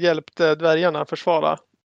var att han hjälpte dvärgarna att försvara.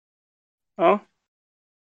 Ja.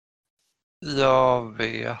 Jag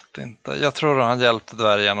vet inte. Jag tror han hjälpte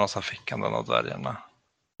dvärgarna och så fick han den av dvärgarna.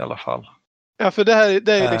 I alla fall. Ja, för det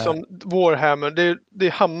är liksom Warhammer. Det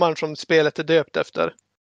är hammaren som spelet är döpt efter.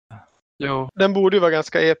 Jo. Den borde ju vara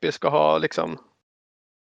ganska episk att ha liksom.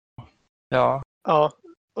 Ja. Ja.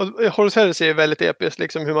 Och Horus Heresy är väldigt episkt,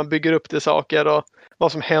 liksom hur man bygger upp till saker och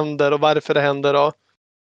vad som händer och varför det händer.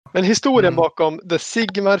 Men historien bakom The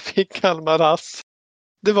Sigmar fick Galmaras,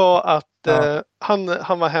 det var att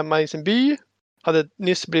han var hemma i sin by, hade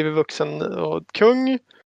nyss blivit vuxen och kung.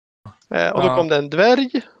 Och då kom det en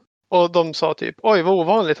dvärg och de sa typ, oj vad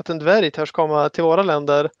ovanligt att en dvärg törs komma till våra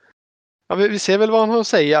länder. Ja, vi ser väl vad han har att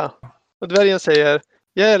säga. Och dvärgen säger,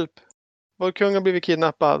 hjälp, vår kung har blivit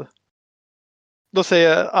kidnappad. Då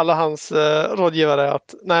säger alla hans rådgivare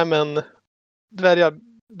att nej men dvärgar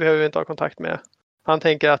behöver vi inte ha kontakt med. Han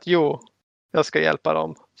tänker att jag ska hjälpa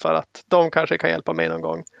dem för att de kanske kan hjälpa mig någon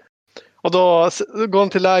gång. Och då går de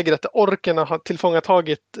till lägret där orkerna har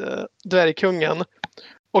tillfångatagit dvärgkungen.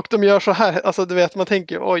 Och de gör så här, alltså du vet man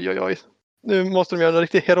tänker oj. Nu måste de göra något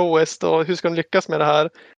riktigt heroiskt och hur ska de lyckas med det här?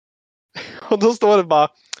 Och då står det bara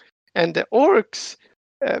and the orcs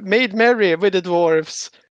made merry with the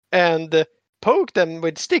dwarves and poke them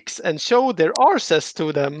with sticks and show their arses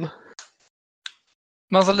to them.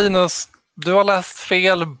 Men alltså Linus, du har läst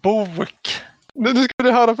fel bok. Nu ska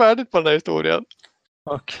du höra färdigt på den här historien.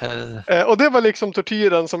 Okej. Och det var liksom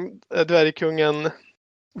tortyren som dvärgkungen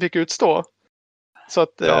fick utstå. Så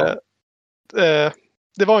att det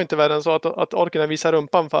var inte värre än så att orkerna visade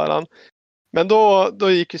rumpan för han. Men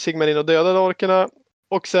då gick ju Sigmar in och dödade orkerna.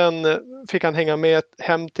 Och sen fick han hänga med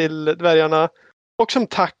hem till dvärgarna. Och som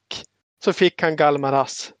tack så fick han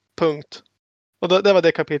Galmaras. Punkt. Och det var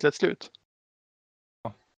det kapitlet slut.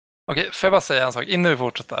 Okej, får jag bara säga en sak innan vi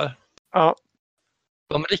fortsätter? Ja.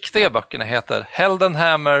 De riktiga böckerna heter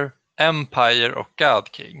Heldenhammer, Empire och God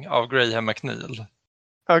King av Graham McNeil.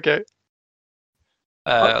 Okej.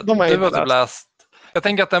 Du har typ läst. Jag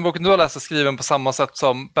tänker att den boken du har läst är skriven på samma sätt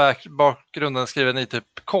som bakgrunden är skriven i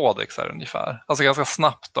typ kodexar ungefär. Alltså ganska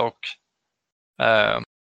snabbt och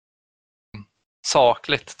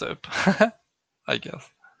sakligt typ. I guess.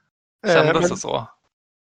 Kändes det så?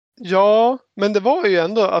 Ja, men det var ju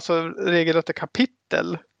ändå alltså regelrätta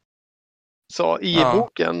kapitel så i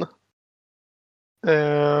boken.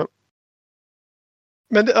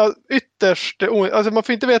 Men det är ytterst alltså man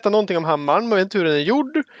får inte veta någonting om hammaren, man vet inte hur den är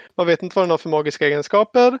gjord, man vet inte vad den har för magiska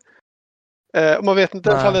egenskaper. Man vet inte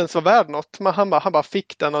ifall den ens var värd något, men han bara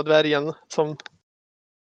fick den av dvärgen som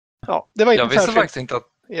det var inte. Jag visste faktiskt inte att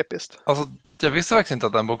episkt. Alltså, jag visste faktiskt inte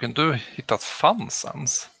att den boken du hittat fanns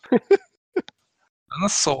ens.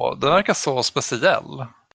 Den verkar så speciell.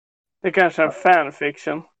 Det kanske är en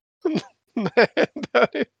fanfiction. Nej, det är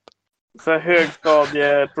inte. Så här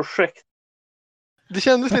högstadieprojekt. Det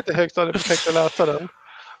kändes lite högstadieprojekt att läsa den.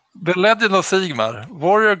 The Legend of Sigmar,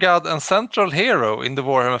 warrior god and central hero in the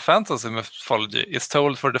Warhammer Fantasy mythology, is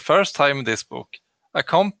told for the first time in this book,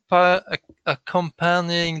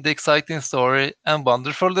 accompanying the exciting story and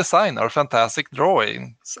wonderful design or fantastic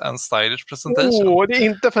drawings and stylish presentation. Det är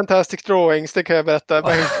inte fantastic drawings, det kan jag berätta.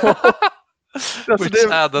 Alltså,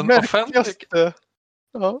 Which add an authentic...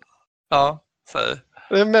 Ja, säg.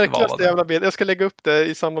 Det är märkligaste jävla bild. Jag ska lägga upp det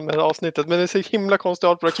i samband med det här avsnittet. Men det är så himla konstigt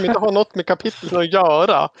artwork som inte har något med kapitlet att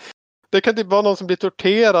göra. Det kan typ vara någon som blir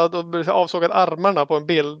torterad och blir avsågad armarna på en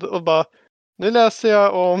bild. Och bara, nu läser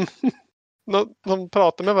jag om de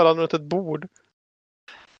pratar med varandra runt ett bord.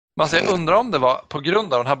 Alltså jag undrar om det var på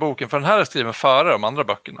grund av den här boken, för den här är skriven före de andra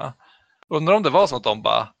böckerna. Undrar om det var så att de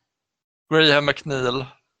bara, Graham McNeil,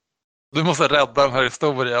 du måste rädda den här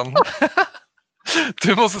historien.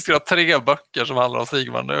 Du måste skriva 3 böcker som handlar om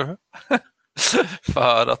Sigmar nu.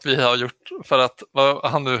 För att vi har gjort, för att vad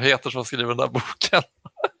han nu heter som skriver den där boken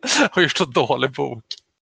har gjort så dålig bok.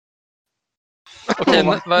 Okej,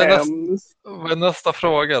 vad är nästa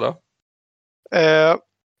fråga då?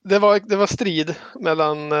 Det var strid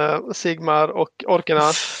mellan Sigmar och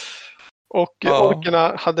orkerna. Och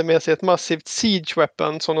orkerna hade med sig ett massivt siege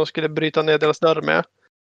weapon som de skulle bryta ner deras dörr med.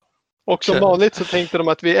 Och som vanligt så tänkte de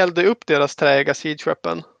att vi eldade upp deras träiga siege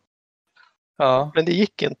weapon. Ja. Men det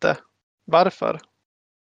gick inte. Varför?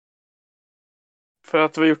 För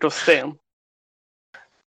att det var gjort av sten.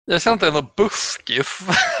 Jag känner inte en buskis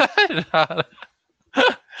i den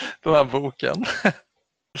här boken.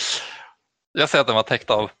 Jag säger att den var täckt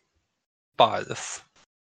av bajs.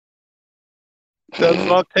 Den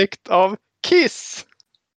var täckt av kiss!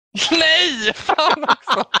 Nej! Fan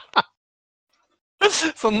också!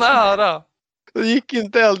 Så nära! Det gick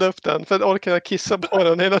inte elda upp den för att orkarna kissa på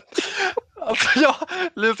den hela tiden. Alltså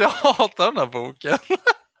jag hatar den här boken.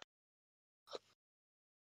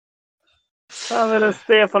 Är det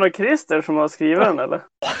Stefan och Christer som har skrivit den eller?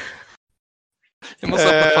 Jag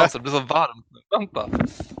måste öppna fönstret, det blir så varmt nu. Vänta.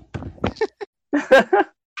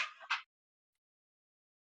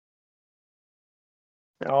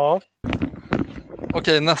 Ja.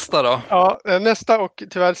 Okej, nästa då. Ja, nästa och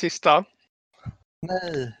tyvärr sista.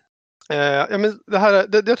 Nej. Ja, men det här,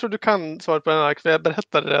 jag tror du kan svara på den här, för jag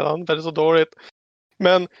berättade redan, för det är så dåligt.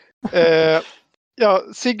 Men ja,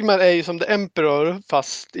 Sigmar är ju som The Emperor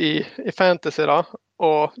fast i fantasy då.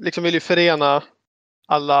 Och liksom vill ju förena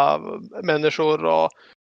alla människor och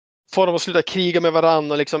få dem att sluta kriga med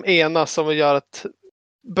varandra och liksom enas om att göra ett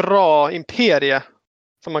bra imperie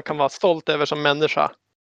som man kan vara stolt över som människa.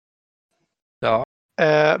 Ja.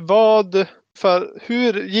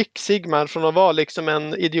 Hur gick Sigmar från att vara liksom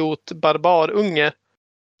en idiot barbarunge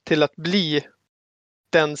till att bli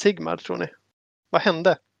den Sigmar, tror ni? Vad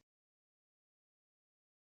hände?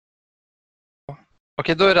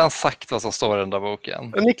 Okej, då är det sagt vad som står i den där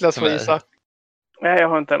boken. Niklas får gissa. Nej, jag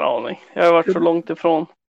har inte en aning. Jag har varit så långt ifrån.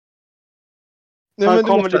 Han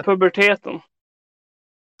kommer i puberteten.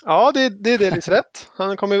 Ja, det är delvis rätt.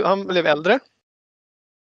 Han blev äldre.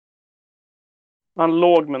 Han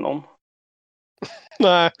låg med någon.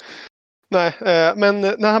 Nej, men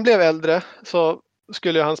när han blev äldre så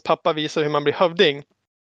skulle ju hans pappa visa hur man blir hövding.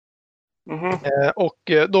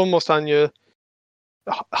 Och då måste han ju...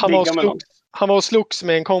 Han var och slogs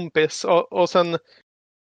med en kompis och sen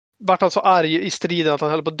vart han så arg i striden att han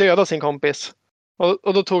höll på att döda sin kompis.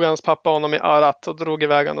 Och då tog hans pappa honom i örat och drog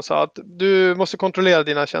iväg honom och sa att du måste kontrollera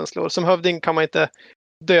dina känslor. Som hövding kan man inte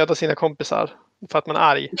döda sina kompisar för att man är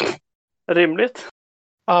arg. Rimligt.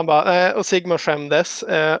 Han bara, och Sigmar skämdes.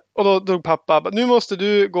 Och då drog pappa, nu måste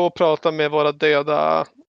du gå och prata med våra döda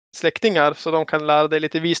släktingar så de kan lära dig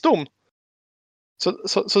lite visdom.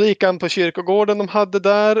 Så gick han på kyrkogården de hade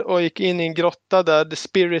där och gick in i en grotta där The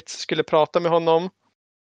Spirits skulle prata med honom.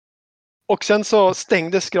 Och sen så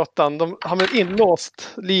stängdes grottan. Han blev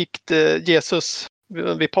inlåst likt Jesus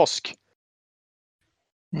vid påsk.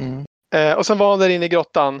 Och sen var han där inne i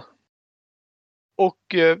grottan.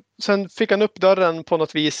 Och sen fick han upp dörren på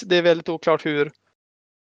något vis. Det är väldigt oklart hur.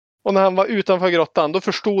 Och när han var utanför grottan då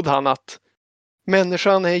förstod han att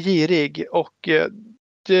människan är girig och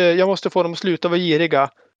jag måste få dem att sluta vara giriga.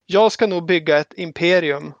 Jag ska nog bygga ett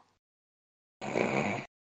imperium.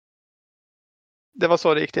 Det var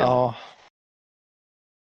så det gick till. Ja.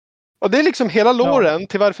 Och det är liksom hela låren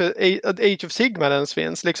till varför Age of Sigmar ens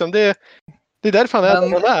finns. Liksom det är därför han är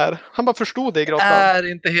där han är. Han bara förstod det i grottan.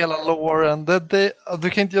 Är inte hela låren.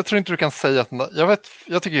 Jag tror inte du kan säga att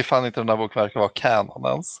jag tycker fan inte den där boken verkar vara canon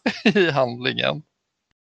ens i handlingen.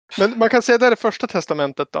 Men man kan säga att det är det första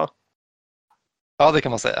testamentet då. Ja, det kan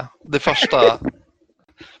man säga. Det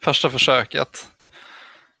första försöket.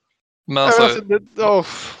 Men alltså,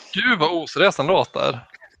 gud vad oseriöst den låter.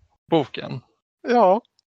 Boken. Ja.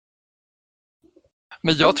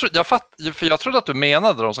 Men jag trodde att du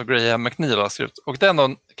menade de som Graham McNeil har skrivit. Och det är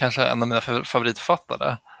nog kanske en av mina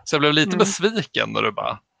favoritförfattare. Så jag blev lite besviken när du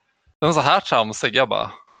bara... Den är så här tramsig. Jag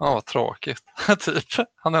bara, vad tråkigt. Typ,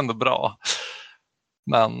 han är ändå bra.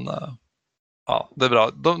 Men ja, det är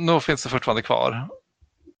bra. Nu finns det fortfarande kvar.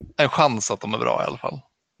 En chans att de är bra i alla fall.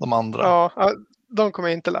 De andra. Ja, de kommer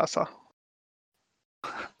jag inte läsa.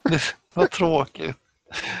 Vad tråkigt.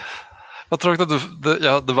 Vad tråkigt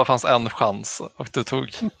att det bara fanns en chans och du tog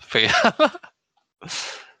fel.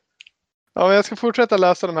 Ja, men jag ska fortsätta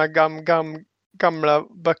läsa de här gamla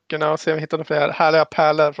böckerna och se om jag hittar några fler härliga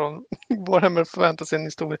pärlor från Warhammer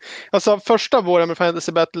Fantasy-historia. Alltså första Warhammer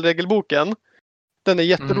Fantasy Battle-regelboken, den är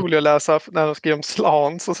jätterolig att läsa när de skriver om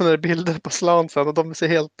slans och sen är det bilder på slansen och de ser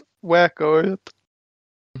helt wacko ut.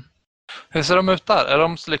 Hur ser de ut där? Är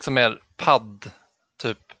de liksom mer padd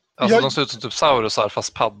typ? Alltså de ser ut som typ saurusar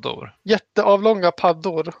fast paddor. Jätteavlånga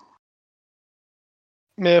paddor.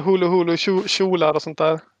 Med hulu-kjolar och sånt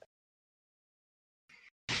där.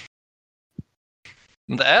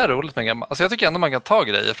 Men det är roligt med gammal. Alltså jag tycker ändå man kan ta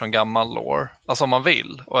grejer från gammal lore. Alltså om man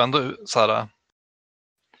vill. Och ändå så här.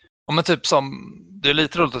 Om man typ som. Det är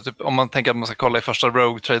lite roligt typ, om man tänker att man ska kolla i första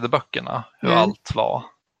Rogue Trader-böckerna. Hur allt var.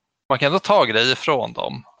 Man kan ändå ta grejer från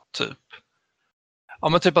dem. Typ. Ja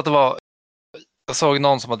men typ att det var. Jag såg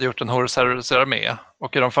någon som hade gjort en Horus armé.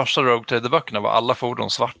 Och i de första Rogue Trader-böckerna var alla fordon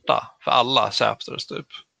svarta. För alla chapters typ.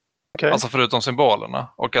 Okay. Alltså förutom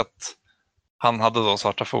symbolerna. Och att han hade då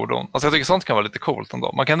svarta fordon. Alltså jag tycker sånt kan vara lite coolt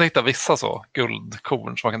ändå. Man kan hitta vissa så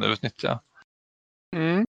guldkorn som man kan utnyttja.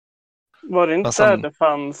 Var det inte där det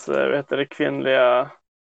fanns kvinnliga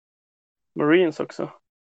Marines också?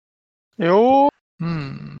 Jo,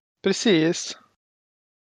 precis.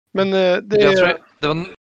 Men det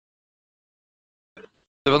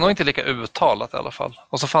var nog inte lika uttalat i alla fall.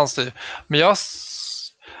 Och så fanns det ju... Men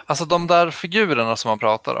alltså de där figurerna som man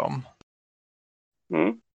pratar om.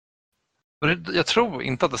 Jag tror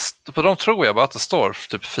inte att på dem tror jag bara att det står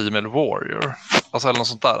typ Female Warrior. Alltså eller något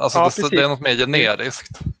sånt där. Alltså det är något mer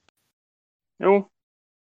generiskt. Jo.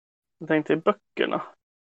 Jag tänkte i böckerna.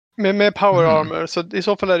 Med power armor. Så i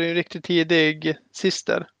så fall är det ju en riktigt tidig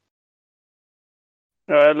syster.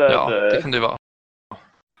 Ja, det kan det ju vara.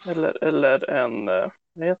 Eller en...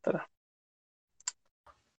 vad heter det?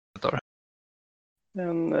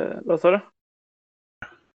 Vad sa du?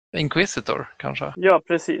 Inquisitor kanske? Ja,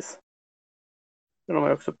 precis. Men de har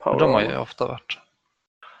ju också power. De har ju ofta varit.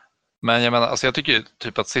 Men jag menar, alltså jag tycker ju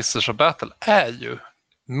typ att Sisters of Battle är ju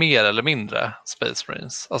mer eller mindre Space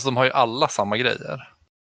Marines. Alltså de har ju alla samma grejer.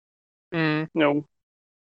 Jo.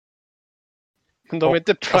 Men de är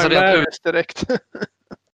inte primäris direkt.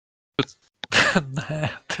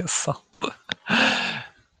 Nej, det är sant.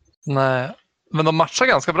 Nej, men de matchar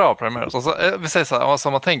ganska bra primärs. Alltså, vi säger så här, alltså,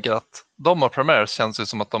 om man tänker att de och primärs känns ju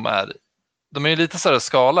som att de är ju lite större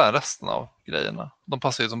skala än resten av grejerna. De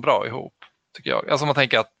passar ju som bra ihop, tycker jag. Alltså om man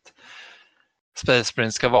tänker att Space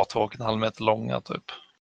Marines ska vara 2,5 meter långa typ.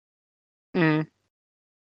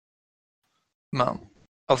 Men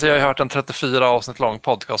alltså jag har hört en 34 avsnitt lång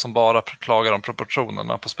podcast som bara klagar om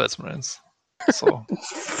proportionerna på Space Marines. Så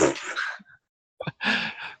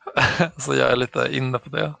så jag är lite inne på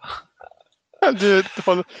det. Du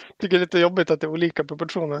tycker det är lite jobbigt att det är olika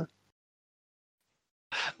proportioner.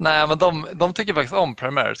 Nej, men de tycker faktiskt om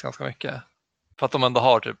primärs ganska mycket. För att de ändå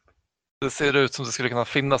har typ, det ser ut som det skulle kunna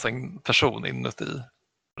finnas en person inuti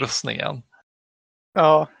rustningen.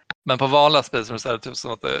 Ja. Men på vanliga Space Marines är det typ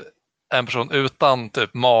som att det är en person utan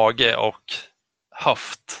typ mage och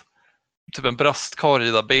höft. Typ en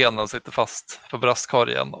bröstkorg där benen sitter fast på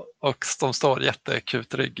bröstkorgen och de står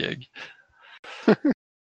jättekutryggig.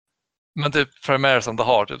 Men typ primärs som det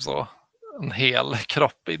har typ så en hel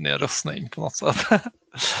kropp in i en rustning på något sätt.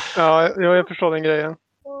 Ja, jag förstår den grejen.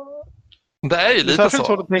 Det är ju lite så. Det är särskilt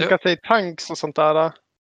svårt att tänka sig tanks och sånt där.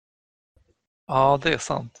 Ja, det är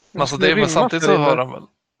sant. Men, alltså, men samtidigt så har de väl...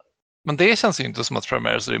 Men det känns ju inte som att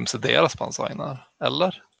primärs ryms i deras pansarvagnar,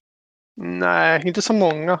 eller? Nej, inte så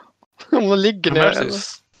många. Om de ligger ner.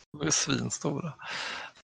 De är svinstora.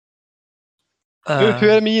 Hur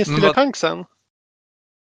är det med istillertanksen?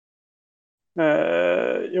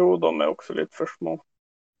 Jo, de är också lite för små.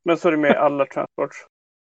 Men så är det med alla transports.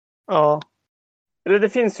 Ja. Eller det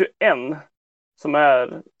finns ju en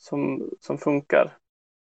som funkar.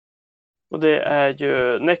 Och det är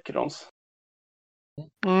ju Necrons.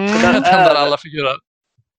 Den där alla figurer.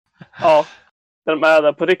 Ja, de är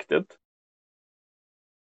där på riktigt.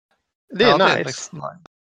 Det är nice. Det är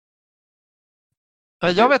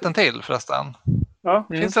nice. Jag vet en till förresten. Ja.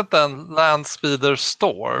 Finns inte en Landspeeder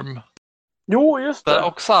Storm? Jo, just det. Där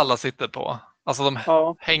också alla sitter på. Alltså de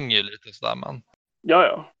hänger ju lite sådär. Men...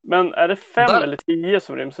 Ja. Men är det 5 eller 10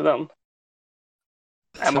 som ryms i den?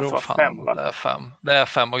 Jag tror fan det är 5. Det är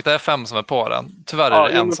 5 och det är 5 som är på den. Tyvärr är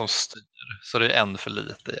det en som styr. Så det är en för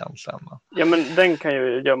lite egentligen. Ja, men den kan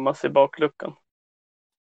ju gömmas i bakluckan.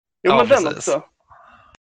 Jo, men precis. den också.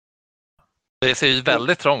 Det ser ju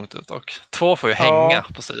väldigt trångt ut och 2 får ju hänga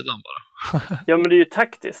på sidan bara. Ja, men det är ju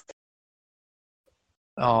taktiskt.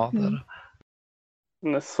 Ja, det är det.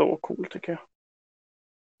 Den är så cool tycker jag.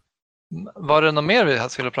 Var det något mer vi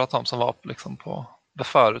skulle prata om som var liksom på det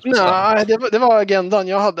förut? Nej, det var agendan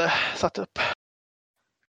jag hade satt upp.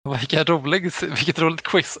 Vilket roligt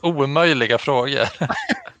quiz. Omöjliga frågor.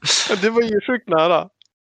 Det var ju sjukt nära.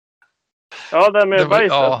 Ja, det med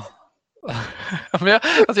bajset. Ja. Men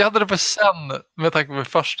jag hade det på känn med tanke på hur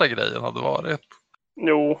första grejen hade varit.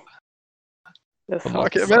 Jo.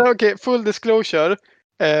 Okej, full disclosure.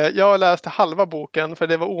 Jag läste halva boken för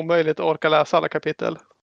det var omöjligt att orka läsa alla kapitel.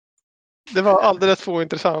 Det var alldeles för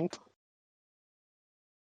ointressant.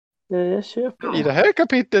 Jag köper. I det här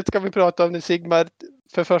kapitlet ska vi prata om när Sigmar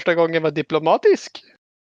för första gången var diplomatisk.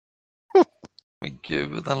 Men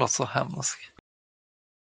gud, den låter så hemsk.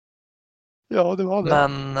 Ja, det var det.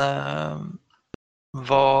 Men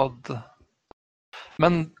vad...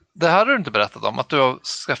 Men det här har du inte berättat om, att du har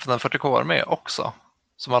skaffat en 40K med också,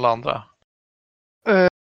 som alla andra.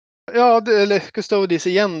 Ja, eller Custodes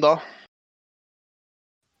igen då.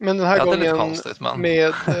 Men den här gången det är lite konstigt, men...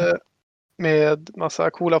 med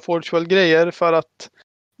massa coola Forge-grejer för att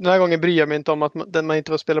den här gången bryr jag mig inte om att man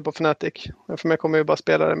inte får spela på Fanatic. För mig kommer ju bara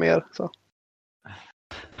spela det mer. Så.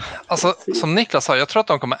 Alltså, som Niklas sa, jag tror att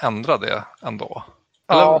de kommer ändra det ändå.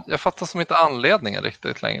 Eller, jag fattar som inte anledningen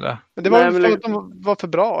riktigt längre. Men det var väl för att de var för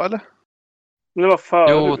bra, eller? Det var för...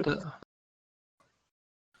 Jo, det...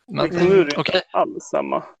 Men nu är det inte alls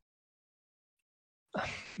samma.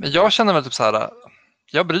 Men jag känner väl typ så här...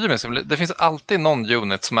 Jag bryr mig så. Det finns alltid någon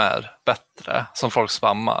unit som är bättre, som folk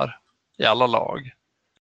spammar i alla lag.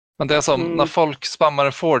 Men det är som när folk spammar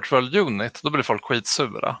en Forge World unit, då blir folk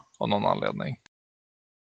skitsura av någon anledning.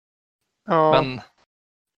 Ja.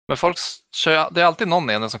 Men folk kör, det är alltid någon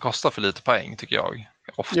enhet som kostar för lite poäng, tycker jag.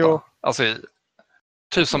 Ofta. Jo. Alltså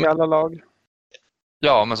typ som, i alla lag.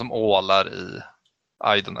 Ja, men som ålar i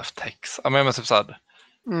Idonef Tex. Ja, men typ så här,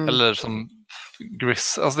 eller som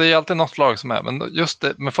Gris. Alltså det är alltid något lag som är. Men just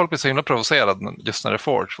det, men folk blir så himla provocerade just när det är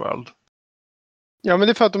Forge World. Ja, men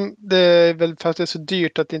det är för att det är väl för att det är så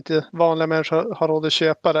dyrt att inte vanliga människor har råd att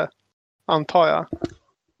köpa det. Antar jag.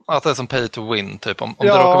 Att det är som pay to win, typ. Om det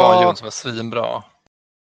råkar vara en unit som är svinbra.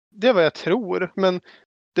 Det är vad jag tror, men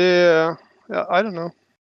det... Ja, I don't know.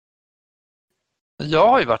 Jag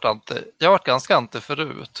har ju varit ganska anti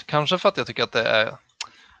förut. Kanske för att jag tycker att det är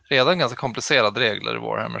redan ganska komplicerade regler i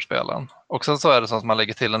Warhammer-spelen. Och sen så är det så att man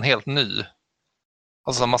lägger till en helt ny.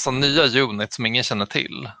 Alltså en massa nya units som ingen känner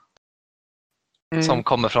till. Som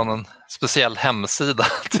kommer från en speciell hemsida.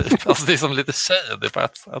 Typ. Alltså det är som lite shady på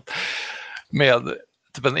ett sätt. Med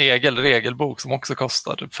typ en egen regelbok som också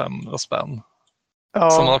kostar typ 500 spänn.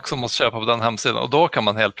 Ja. Som man också måste köpa på den hemsidan. Och då kan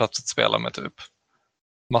man helt plötsligt spela med typ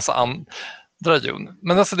massa andra units.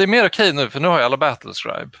 Men alltså det är mer okej nu, för nu har jag alla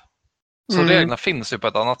Battlescribe. Så reglerna finns ju på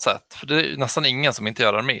ett annat sätt. För det är nästan ingen som inte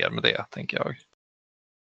gör mer med det, tänker jag.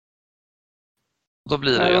 Då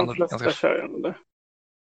blir det ju ändå ganska... Ser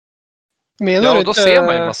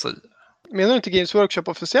man ju massa... Menar du inte Games Workshop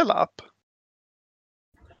officiella app?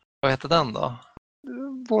 Vad heter den då?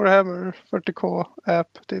 Warhammer 40K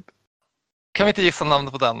app, typ. Kan vi inte gissa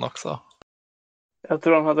namnet på den också? Jag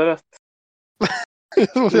tror han hade rätt.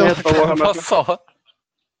 Vad sa?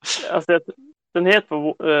 Alltså, den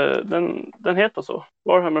heter så.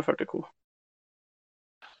 Warhammer 40K.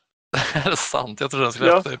 Är det sant? Jag tror den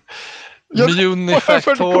skulle heta typ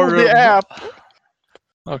Munifactorum. App.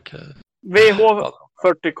 Okej.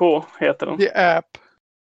 VH40K heter den. The App.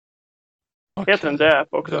 Heter den The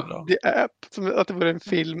App också? The App. Som att det var en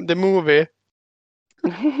film. The Movie.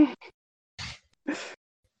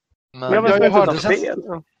 Men jag har fel.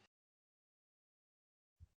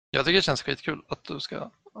 Jag tycker det känns skitkul att du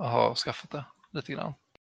ska ha skaffat det lite grann.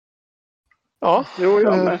 Ja,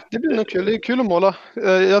 det blir nog kul. Det är kul att måla.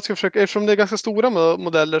 Jag ska försöka, eftersom det är ganska stora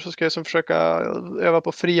modeller så ska jag försöka öva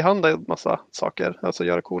på frihanda en massa saker. Alltså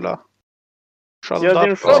göra coola sköldar. Ja,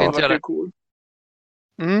 din sköld var cool.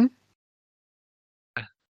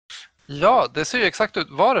 Ja, det ser ju exakt ut.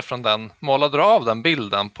 Var det från den? Målade du av den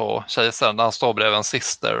bilden på kejsaren när han står bredvid en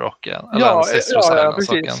syster och en syster och ja,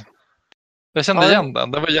 precis. Jag kände igen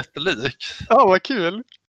den. Den var jättelik. Ja, vad kul.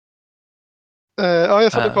 Ja,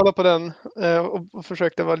 jag satt och kollade på den och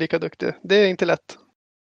försökte vara lika duktig. Det är inte lätt.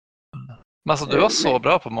 Men alltså, du var så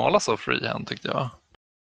bra på att måla så freehand, tyckte jag.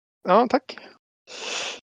 Ja, tack.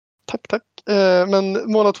 Tack.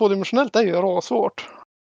 Men måla tvådimensionellt är ju råsvårt.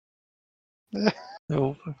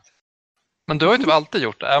 Jo. Men du har ju typ alltid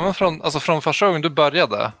gjort det. Även från första gången du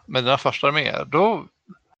började med dina första arméer. Då...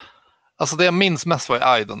 Alltså det jag minns mest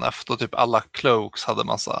var i Idonef. Då typ alla cloaks hade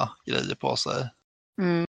massa grejer på sig.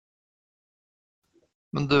 Mm.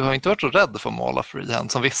 Men du har inte varit så rädd för att måla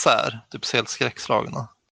freehand som vissa är. Typ helt skräckslagna.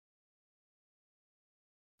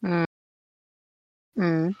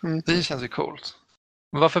 Det känns ju coolt.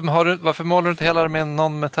 Men varför målar du inte hela med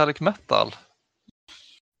non-metallic metal?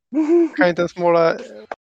 Jag kan inte ens måla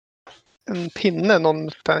en pinne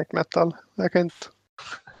non-metallic metal. Jag kan inte.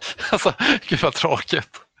 Alltså, gud vad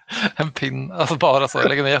tråkigt. En pinne. Alltså bara så. Jag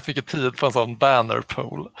lägger ner jättemycket tid på en sån banner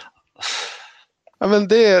pole. Ja, men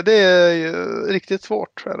det är ju riktigt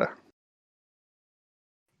svårt, är det.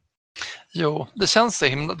 Jo, det känns så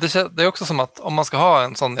himla... Det är också som att om man ska ha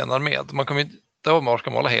en sån i en armé, man kommer inte orka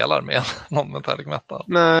måla hela armén non-metallic metal.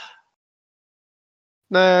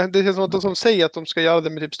 Nej, det känns som att de som säger att de ska göra det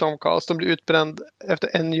med typ Stormcast, de blir utbränd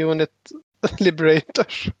efter en unit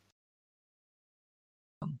Liberators.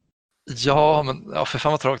 Ja, men för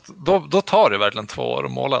fan vad tråkigt. Då tar det verkligen 2 år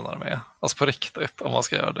att måla en armé. Alltså på riktigt, om man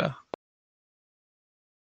ska göra det.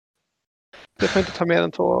 Det får inte ta mer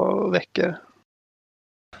än 2 veckor.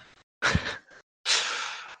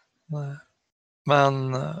 Nej.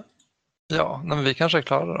 Men men vi kanske är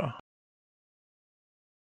klara då.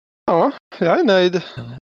 Ja, jag är nöjd.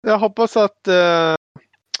 Jag hoppas att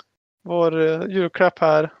vår julklapp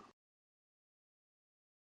här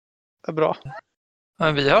är bra.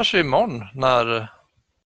 Men vi hörs ju imorgon när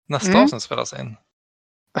nästa avsnitt spelas in.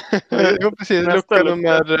 Jo, precis. Lucka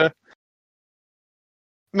nummer...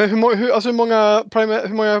 Men hur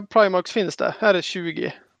många Primarchs finns det? Här är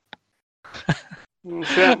 20.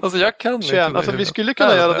 Alltså jag kan 21. inte. Alltså vi skulle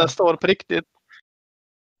kunna göra det nästa år på riktigt.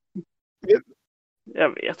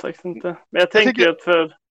 Jag vet faktiskt inte. Men jag tänker att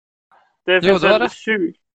för... Det finns det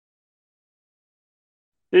 20.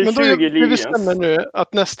 Det är men 20 vi Legions. bestämmer nu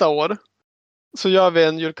att nästa år så gör vi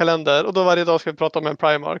en julkalender och då varje dag ska vi prata om en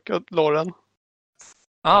Primarch och Lauren.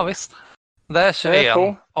 Ja, visst. Det är 21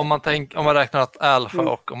 om man räknar att Alpha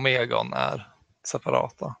och Omegon är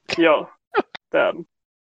separata. Ja, det är de.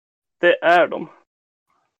 Det är de.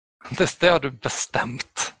 Det har du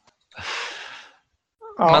bestämt.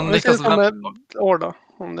 Ja, men vi ska Niklas, ta med år då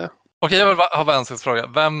om det. Okej, jag vill ha en sista fråga.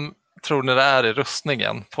 Vem tror ni det är i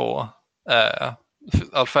rustningen på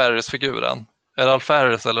Alfarius-figuren? Är det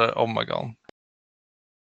Alfarius eller Omegon?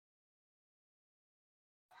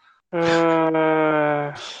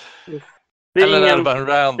 Det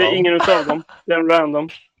är ingen utav dem. Det är en random.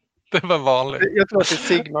 Det är väl vanligt. Jag tror att det är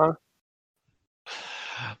Sigmar.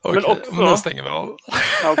 Okej, men då stänger vi av.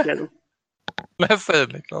 Okej då. Men säg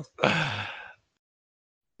Niklas.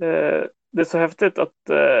 Det är så häftigt att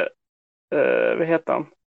vad heter han?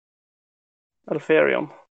 Alfarion.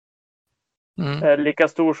 Är lika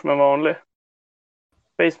stor som en vanlig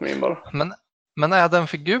Space Marine bara. Men är den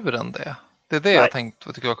figuren det? Det är det jag tänkte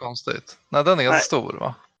och tycker var konstigt. Nej, den är ganska stor,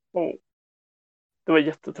 va? Det var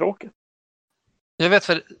jättetråkigt. Jag vet,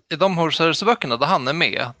 för i de Horse-böckerna där han är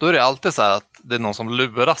med, då är det alltid så här att det är någon som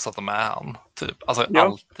luras att de är han. Typ. Alltså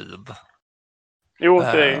alltid. Jo, det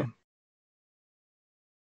är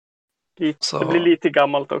det blir lite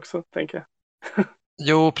gammalt också, tänker jag.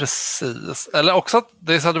 Jo, precis. Eller också att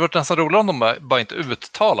det hade varit nästan roligare om de bara inte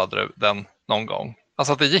uttalade den någon gång.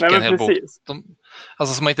 Alltså att det gick en hel bok.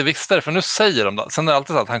 Alltså som man inte visste det, för nu säger de det. Sen är det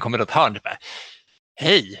alltid så att han kommer i ett hörn och bara,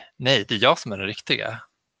 hej, nej, det är jag som är den riktiga.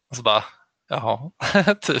 Och så bara, jaha,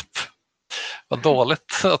 typ. Vad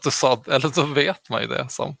dåligt att du sa, eller så vet man ju det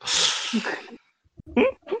som.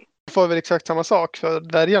 Får väl exakt samma sak för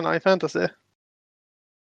dvärgarna i fantasy.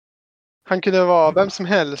 Han kunde vara vem som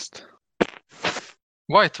helst.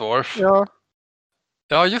 White Dwarf? Ja.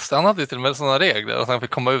 Ja, just det. Han hade ju till och med sådana regler att han fick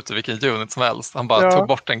komma ut i vilken unit som helst. Han bara tog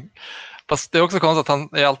bort den. Fast det är också konstigt att han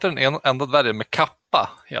är alltid den enda dvärgen med kappa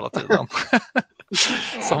hela tiden.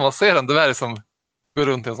 Så om man ser en dvärg som går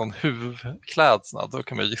runt i en sån huvudklädsnad, då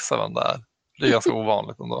kan man gissa vem det är. Det är ganska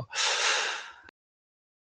ovanligt ändå.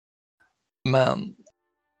 Men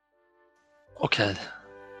okej.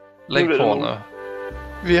 Lägg på nu.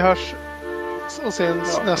 Vi hörs och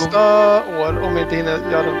ses nästa år om vi inte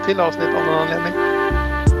hinner göra en till avsnitt av någon anledning.